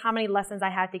scheme, this is how many lessons I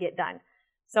had to get done.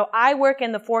 So I work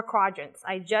in the 4 quadrants.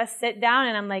 I just sit down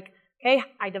and I'm like, okay,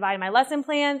 I divide my lesson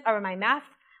plan over my math.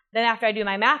 Then after I do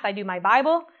my math, I do my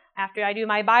Bible. After I do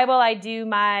my Bible, I do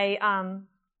my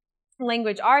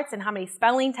language arts and how many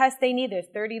spelling tests they need. There's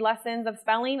 30 lessons of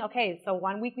spelling. Okay, so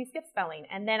 1 week we skip spelling.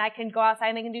 And then I can go outside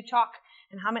and they can do chalk.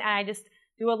 And I just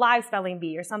do a live spelling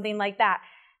bee or something like that.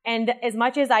 And as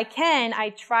much as I can,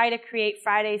 I try to create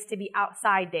Fridays to be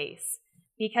outside days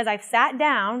because I've sat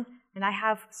down and I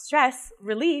have stress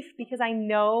relief because I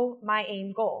know my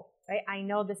aim goal, right? I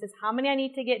know this is how many I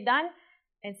need to get done.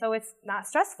 And so it's not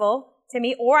stressful to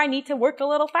me, or I need to work a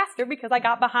little faster because I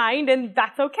got behind, and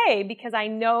that's okay because I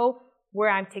know where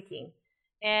I'm ticking.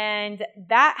 And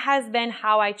that has been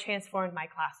how I transformed my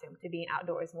classroom to being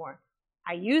outdoors more.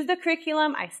 I use the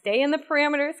curriculum, I stay in the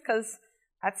parameters because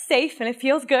that's safe and it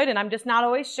feels good, and I'm just not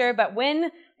always sure. But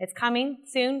when it's coming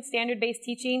soon, standard-based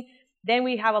teaching, then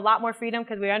we have a lot more freedom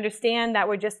because we understand that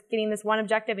we're just getting this one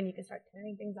objective and you can start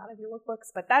tearing things out of your workbooks.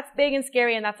 But that's big and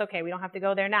scary, and that's okay. We don't have to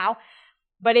go there now.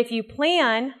 But if you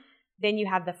plan, then you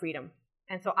have the freedom.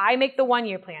 And so I make the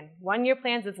 1-year plan. 1-year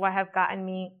plans is what have gotten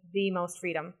me the most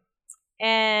freedom.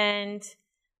 And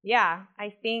yeah,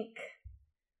 I think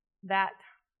that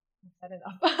I've said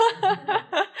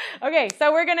enough. Okay,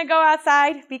 so we're going to go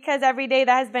outside because every day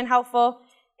that has been helpful.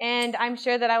 And I'm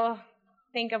sure that I will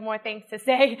think of more things to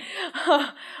say.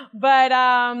 But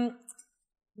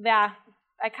yeah,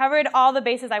 I covered all the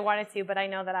bases I wanted to, but I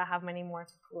know that I have many more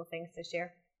cool things to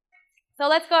share. So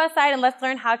let's go outside and let's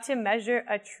learn how to measure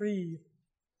a tree.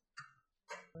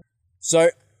 So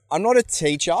I'm not a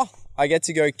teacher. I get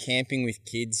to go camping with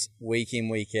kids week in,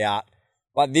 week out.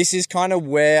 But this is kind of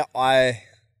where I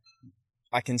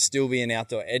I can still be an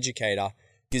outdoor educator,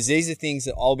 because these are things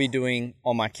that I'll be doing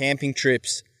on my camping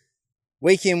trips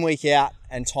week in, week out,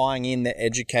 and tying in the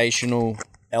educational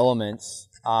elements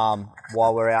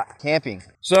while we're out camping.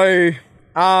 So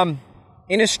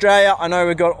in Australia, I know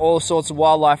we've got all sorts of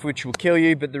wildlife which will kill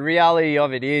you, but the reality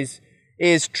of it is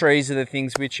trees are the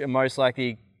things which are most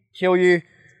likely to kill you.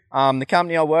 The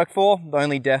company I work for, the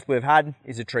only death we've had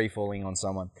is a tree falling on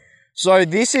someone. So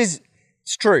it's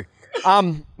true.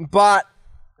 But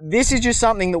this is just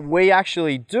something that we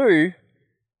actually do,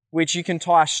 which you can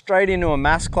tie straight into a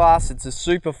maths class. It's a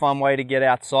super fun way to get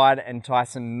outside and tie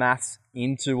some maths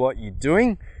into what you're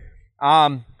doing.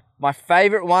 My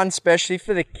favorite one, especially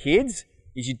for the kids,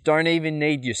 is you don't even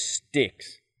need your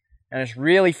sticks. And it's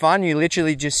really fun. You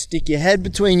literally just stick your head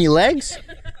between your legs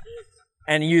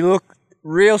and you look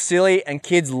real silly, and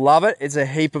kids love it. It's a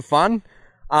heap of fun.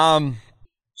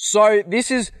 So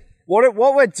this is what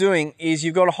we're doing is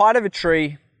you've got a height of a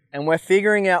tree, and we're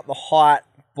figuring out the height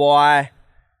by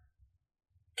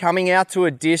coming out to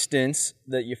a distance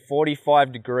that you're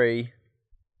 45 degree.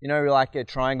 You know, like a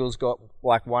triangle's got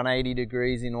like 180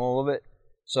 degrees in all of it.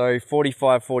 So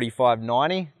 45, 45,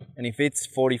 90. And if it's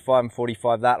 45 and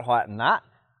 45, that height and that,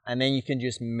 and then you can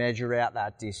just measure out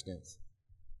that distance.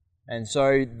 And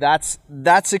so that's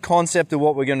the concept of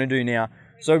what we're going to do now.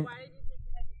 So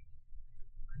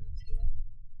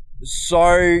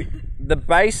the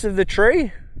base of the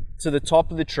tree to the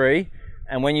top of the tree,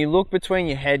 and when you look between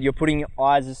your head, you're putting your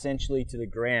eyes essentially to the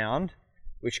ground,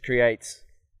 which creates,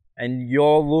 and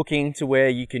you're looking to where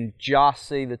you can just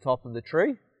see the top of the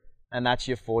tree, and that's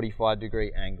your 45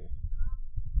 degree angle.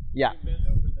 Yeah.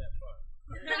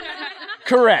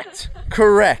 Correct.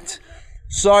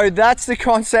 So that's the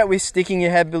concept with sticking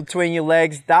your head between your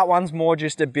legs. That one's more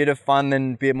just a bit of fun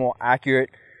than a bit more accurate.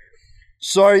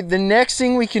 So the next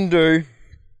thing we can do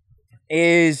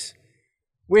is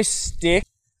with stick.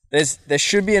 There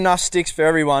should be enough sticks for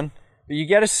everyone, but you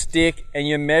get a stick and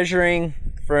you're measuring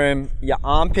from your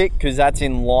armpit, because that's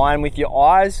in line with your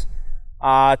eyes,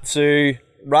 to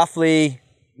roughly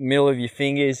middle of your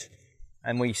fingers,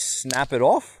 and we snap it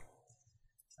off.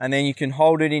 And then you can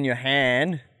hold it in your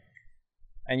hand,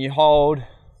 and you hold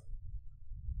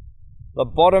the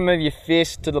bottom of your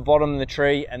fist to the bottom of the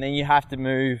tree, and then you have to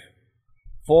move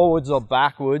forwards or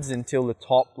backwards until the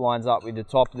top lines up with the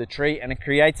top of the tree, and it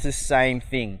creates the same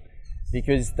thing,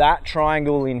 because that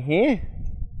triangle in here,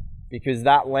 because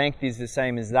that length is the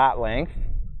same as that length,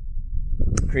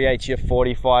 creates your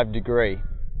 45 degree.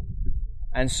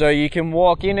 And so you can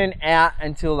walk in and out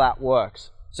until that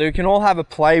works. So you can all have a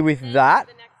play with that.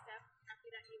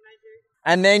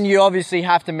 And then you obviously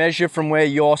have to measure from where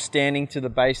you're standing to the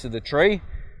base of the tree.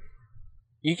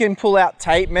 You can pull out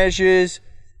tape measures.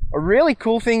 A really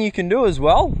cool thing you can do as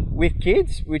well with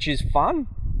kids, which is fun,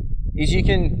 is you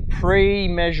can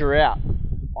pre-measure out.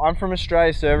 I'm from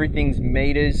Australia, so everything's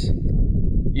meters.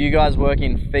 You guys work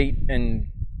in feet and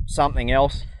something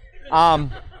else.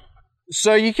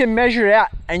 So you can measure it out,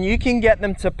 and you can get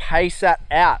them to pace that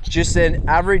out, just an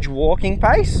average walking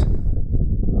pace.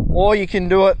 Or you can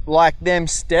do it like them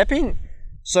stepping.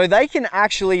 So they can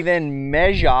actually then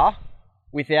measure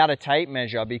without a tape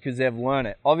measure, because they've learned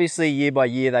it. Obviously, year by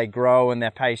year, they grow and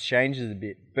their pace changes a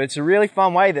bit. But it's a really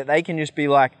fun way that they can just be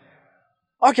like,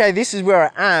 okay, this is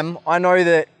where I am. I know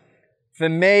that for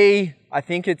me, I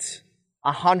think it's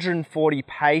 140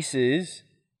 paces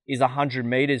is 100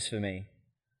 meters for me.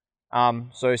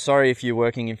 So sorry if you're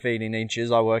working in feet and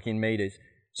inches, I work in meters.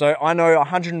 So I know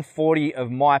 140 of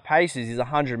my paces is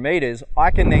 100 meters. I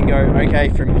can then go, okay,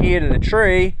 from here to the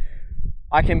tree,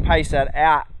 I can pace that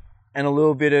out and a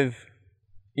little bit of,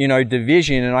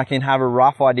 division, and I can have a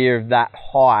rough idea of that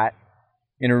height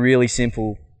in a really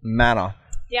simple manner.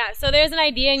 Yeah, so there's an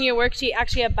idea in your worksheet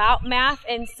actually about math,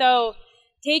 and so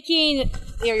you're good,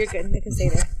 you can stay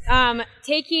there.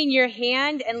 Taking your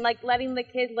hand and like letting the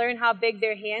kids learn how big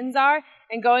their hands are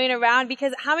and going around,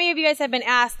 because how many of you guys have been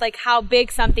asked like how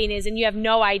big something is and you have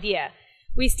no idea?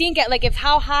 We stink at like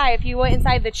if you went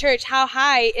inside the church, how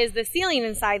high is the ceiling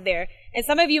inside there? And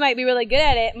some of you might be really good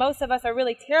at it. Most of us are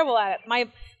really terrible at it.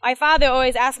 My father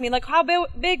always asked me, like, how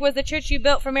big was the church you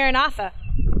built for Maranatha?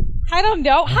 I don't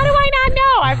know. How do I not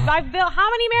know? I've built how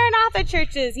many Maranatha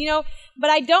churches, but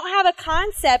I don't have a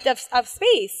concept of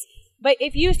space. But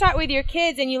if you start with your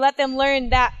kids and you let them learn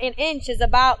that an inch is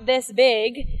about this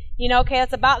big,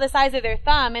 that's about the size of their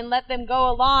thumb, and let them go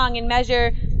along and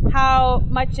measure how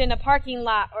much in a parking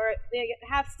lot, or they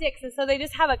have sticks, and so they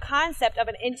just have a concept of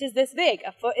an inch is this big,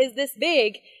 a foot is this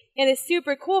big, and it's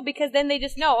super cool, because then they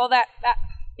just know, that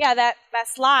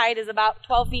slide is about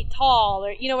 12 feet tall,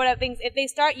 or whatever things. If they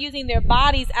start using their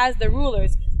bodies as the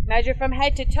rulers, measure from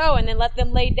head to toe, and then let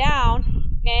them lay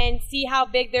down and see how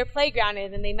big their playground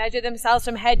is, and they measure themselves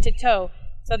from head to toe.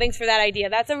 So thanks for that idea.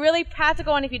 That's a really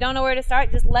practical one. If you don't know where to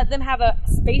start, just let them have a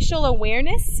spatial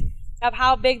awareness of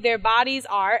how big their bodies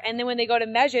are, and then when they go to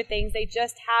measure things, they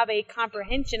just have a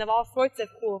comprehension of all sorts of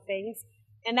cool things.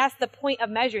 And that's the point of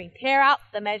measuring. Tear out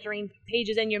the measuring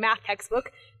pages in your math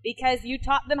textbook because you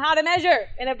taught them how to measure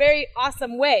in a very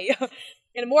awesome way,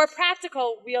 in a more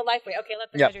practical, real-life way. Okay,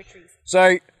 let them measure trees.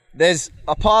 So there's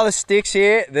a pile of sticks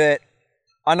here that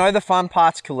I know the fun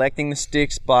part's collecting the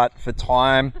sticks, but for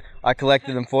time, I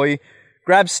collected them for you.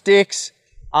 Grab sticks.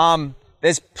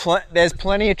 There's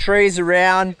plenty of trees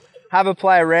around. Have a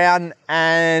play around,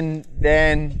 and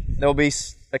then there'll be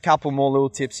a couple more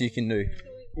little tips you can do.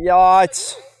 Yeah,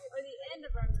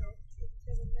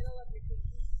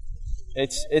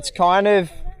 it's kind of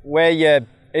where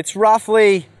it's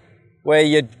roughly where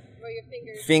your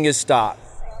fingers start.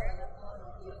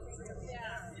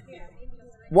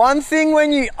 One thing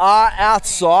when you are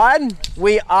outside,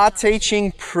 we are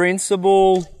teaching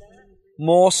principle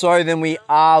more so than we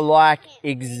are like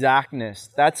exactness.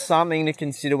 That's something to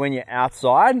consider when you're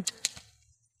outside.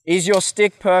 Is your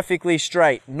stick perfectly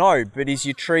straight? No, but is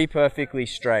your tree perfectly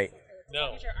straight?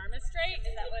 No. Is your arm straight?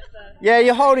 Is that what the... Yeah,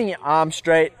 you're holding your arm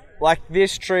straight. Like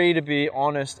this tree, to be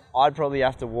honest, I'd probably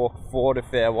have to walk forward a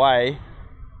fair way.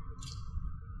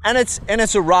 And it's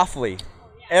a roughly.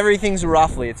 Everything's a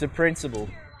roughly. It's a principle.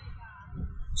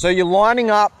 So you're lining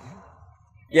up,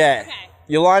 yeah. Okay.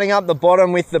 You're lining up the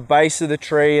bottom with the base of the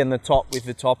tree and the top with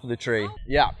the top of the tree.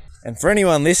 Yeah. And for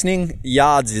anyone listening,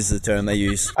 yards is the term they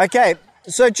use. Okay,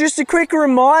 so just a quick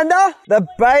reminder, the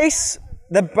base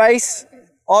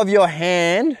of your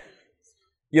hand,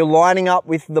 you're lining up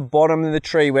with the bottom of the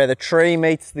tree where the tree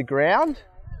meets the ground.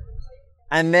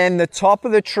 And then the top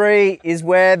of the tree is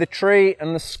where the tree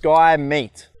and the sky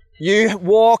meet. You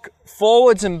walk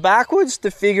forwards and backwards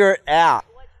to figure it out.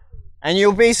 And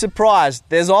you'll be surprised.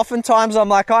 There's often times I'm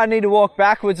like, I need to walk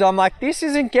backwards. I'm like, this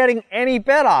isn't getting any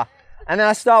better. And then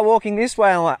I start walking this way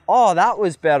and I'm like, oh, that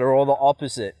was better, or the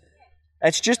opposite.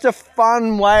 It's just a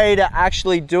fun way to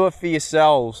actually do it for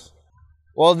yourselves.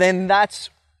 Well, then that's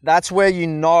where you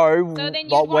know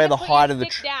where the height of the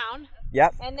tree. Down.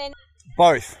 Yep. And then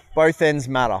both ends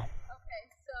matter. Okay,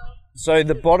 so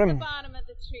the bottom of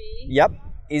the tree. Yep,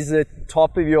 is the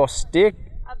top of your stick.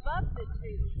 Above the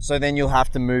tree. So then you'll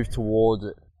have to move towards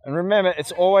it. And remember,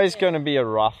 it's always going to be a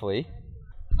roughly.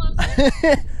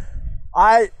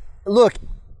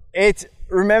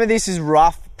 Remember this is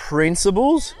rough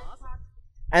principles.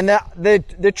 And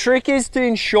the trick is to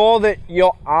ensure that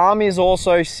your arm is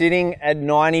also sitting at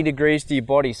 90 degrees to your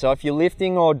body. So if you're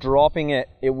lifting or dropping it,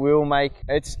 it will make,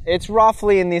 it's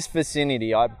roughly in this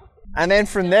vicinity. And then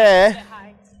from there,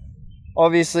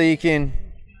 obviously you can,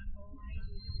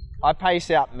 I pace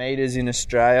out meters in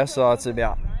Australia, so it's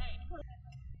about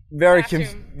very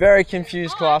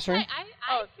confused classroom.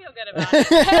 I feel good about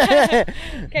it.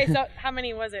 Okay, so how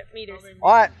many was it, meters?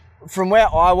 From where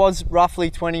I was, roughly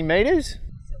 20 meters.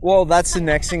 Well, that's the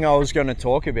next thing I was going to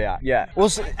talk about. Yeah. Well,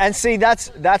 and see,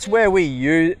 that's where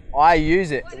I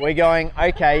use it. We're going,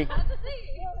 okay,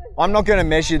 I'm not going to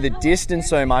measure the distance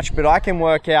so much, but I can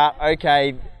work out,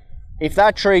 okay, if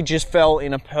that tree just fell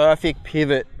in a perfect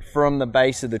pivot from the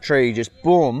base of the tree, just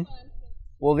boom,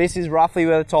 well, this is roughly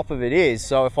where the top of it is.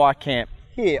 So if I camp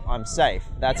here, I'm safe.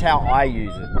 That's how I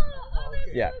use it.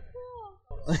 Yeah.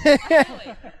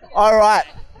 All right.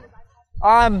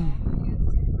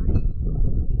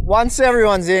 Once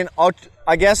everyone's in,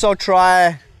 I guess I'll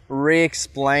try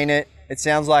re-explain it. It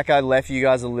sounds like I left you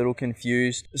guys a little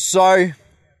confused. So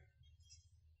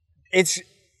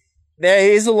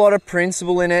there is a lot of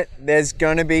principle in it. There's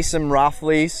going to be some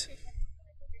roughlies.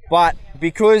 But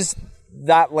because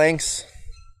that length's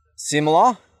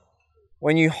similar,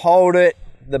 when you hold it,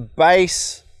 the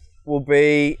base will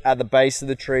be at the base of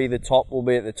the tree, the top will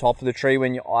be at the top of the tree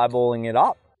when you're eyeballing it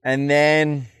up. And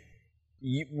then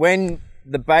when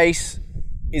the base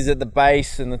is at the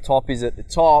base and the top is at the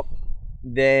top,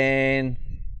 then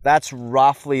that's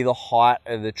roughly the height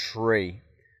of the tree.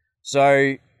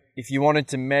 So if you wanted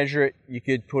to measure it, you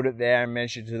could put it there and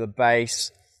measure to the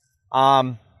base.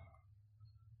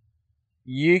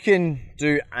 You can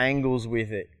do angles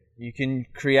with it. You can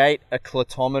create a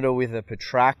clatometer with a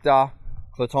protractor.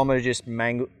 Clatometer just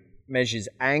measures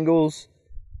angles.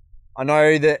 I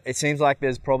know that it seems like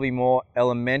there's probably more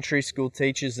elementary school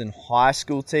teachers than high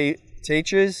school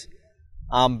teachers.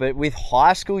 But with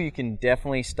high school, you can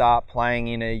definitely start playing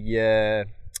in your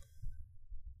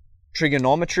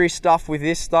trigonometry stuff with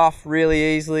this stuff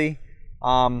really easily.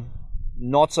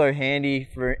 Not so handy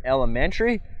for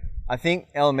elementary. I think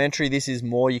elementary, this is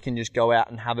more you can just go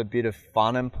out and have a bit of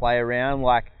fun and play around.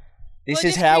 Like, this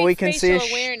is how we can see spatial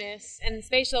awareness, and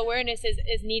spatial awareness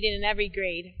is needed in every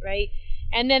grade, right?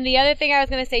 And then the other thing I was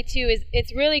going to say too is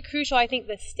it's really crucial, I think,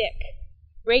 the stick.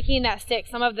 Breaking that stick.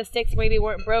 Some of the sticks maybe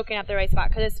weren't broken at the right spot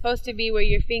because it's supposed to be where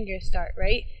your fingers start,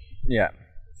 right? Yeah.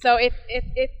 So if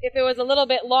it was a little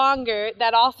bit longer,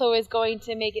 that also is going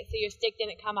to make it so your stick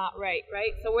didn't come out right?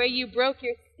 So where you broke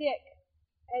your stick,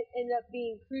 it ended up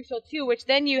being crucial too, which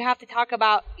then you have to talk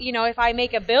about, if I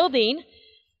make a building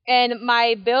and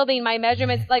my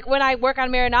measurements, like when I work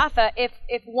on Maranatha,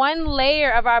 if one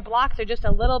layer of our blocks are just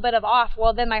a little bit off,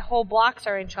 well, then my whole blocks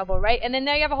are in trouble, right? And then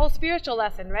now you have a whole spiritual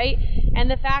lesson, right? And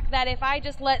the fact that if I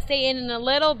just let say in a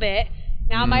little bit,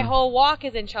 now my whole walk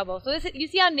is in trouble. So you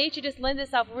see how nature just lends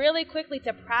itself really quickly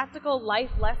to practical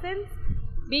life lessons?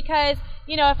 Because,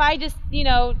 if I just,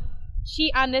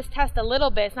 cheat on this test a little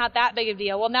bit, it's not that big of a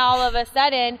deal. Well, now all of a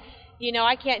sudden,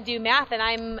 I can't do math and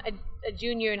I'm a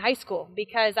junior in high school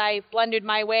because I blundered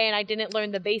my way and I didn't learn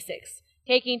the basics.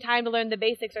 Taking time to learn the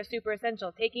basics are super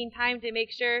essential. Taking time to make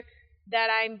sure that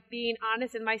I'm being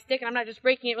honest in my stick and I'm not just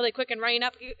breaking it really quick and running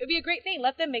up. It'd be a great thing.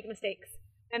 Let them make mistakes.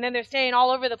 And then they're staying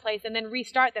all over the place and then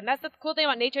restart them. That's the cool thing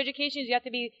about nature education is you have to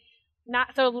be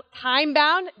not so time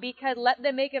bound because let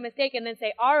them make a mistake and then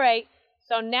say, all right,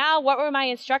 so now what were my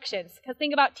instructions? Because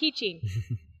think about teaching.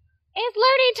 It's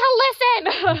learning to listen.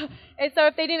 And so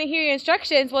if they didn't hear your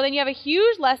instructions, well, then you have a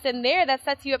huge lesson there that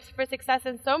sets you up for success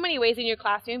in so many ways in your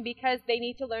classroom because they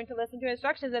need to learn to listen to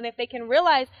instructions. And if they can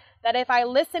realize that if I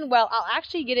listen well, I'll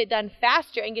actually get it done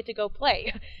faster and get to go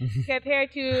play.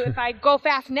 Compared to if I go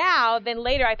fast now, then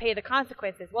later I pay the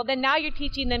consequences. Well, then now you're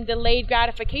teaching them delayed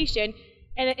gratification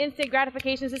and an instant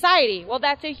gratification society. Well,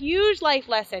 that's a huge life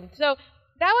lesson. So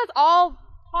that was all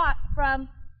taught from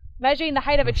measuring the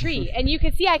height of a tree. And you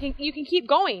can see you can keep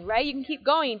going, right? You can keep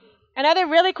going. Another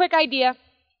really quick idea,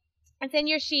 it's in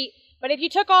your sheet, but if you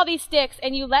took all these sticks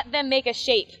and you let them make a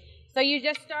shape, so you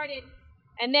just started,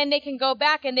 and then they can go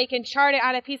back and they can chart it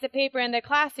on a piece of paper in their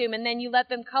classroom, and then you let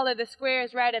them color the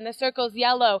squares red and the circles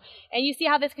yellow, and you see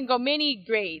how this can go many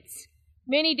grades,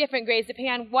 many different grades,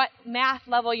 depending on what math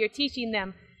level you're teaching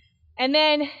them. And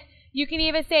then you can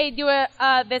even say,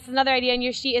 this is another idea in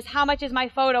your sheet, is how much is my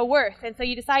photo worth? And so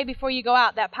you decide before you go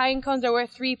out that pine cones are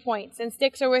worth 3 points and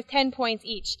sticks are worth 10 points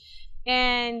each.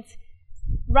 And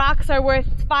rocks are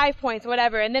worth 5 points,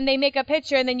 whatever. And then they make a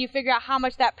picture and then you figure out how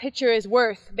much that picture is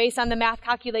worth based on the math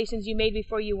calculations you made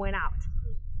before you went out.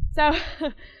 So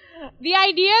the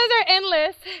ideas are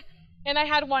endless. And I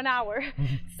had 1 hour.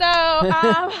 So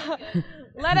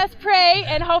let us pray,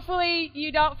 and hopefully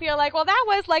you don't feel like, well, that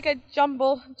was like a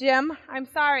jumble gym. I'm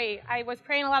sorry. I was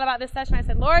praying a lot about this session. I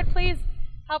said, Lord, please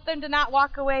help them to not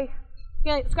walk away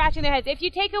scratching their heads. If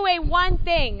you take away one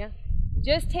thing,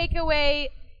 just take away,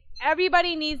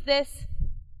 everybody needs this.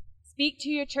 Speak to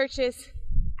your churches.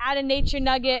 Add a nature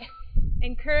nugget.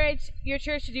 Encourage your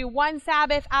church to do one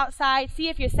Sabbath outside. See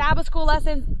if your Sabbath school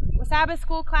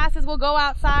classes will go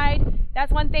outside.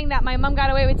 That's one thing that my mom got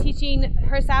away with teaching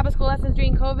her Sabbath school lessons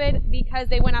during COVID because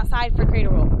they went outside for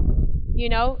cradle roll.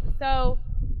 So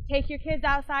take your kids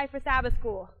outside for Sabbath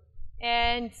school,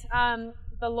 and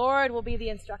the Lord will be the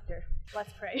instructor.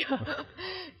 Let's pray.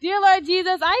 Dear Lord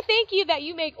Jesus, I thank you that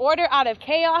you make order out of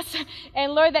chaos,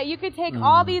 and Lord, that you could take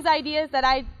all these ideas that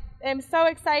I am so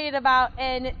excited about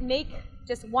and make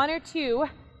just one or two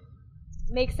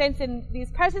make sense in these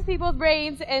precious people's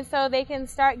brains, and so they can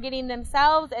start getting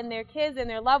themselves and their kids and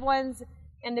their loved ones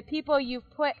and the people you've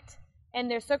put in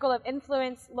their circle of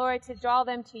influence, Lord, to draw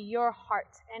them to your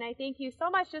heart. And I thank you so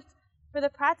much just for the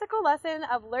practical lesson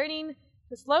of learning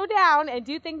to slow down and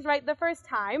do things right the first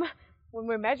time when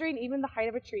we're measuring even the height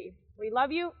of a tree. We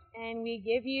love you, and we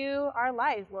give you our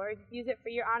lives, Lord. Use it for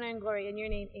your honor and glory. In your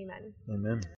name, amen.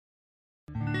 Amen.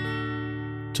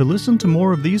 To listen to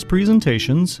more of these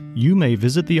presentations, you may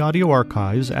visit the audio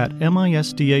archives at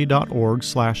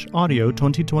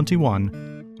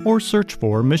misda.org/audio2021 or search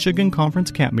for Michigan Conference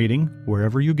Camp Meeting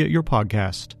wherever you get your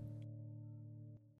podcast.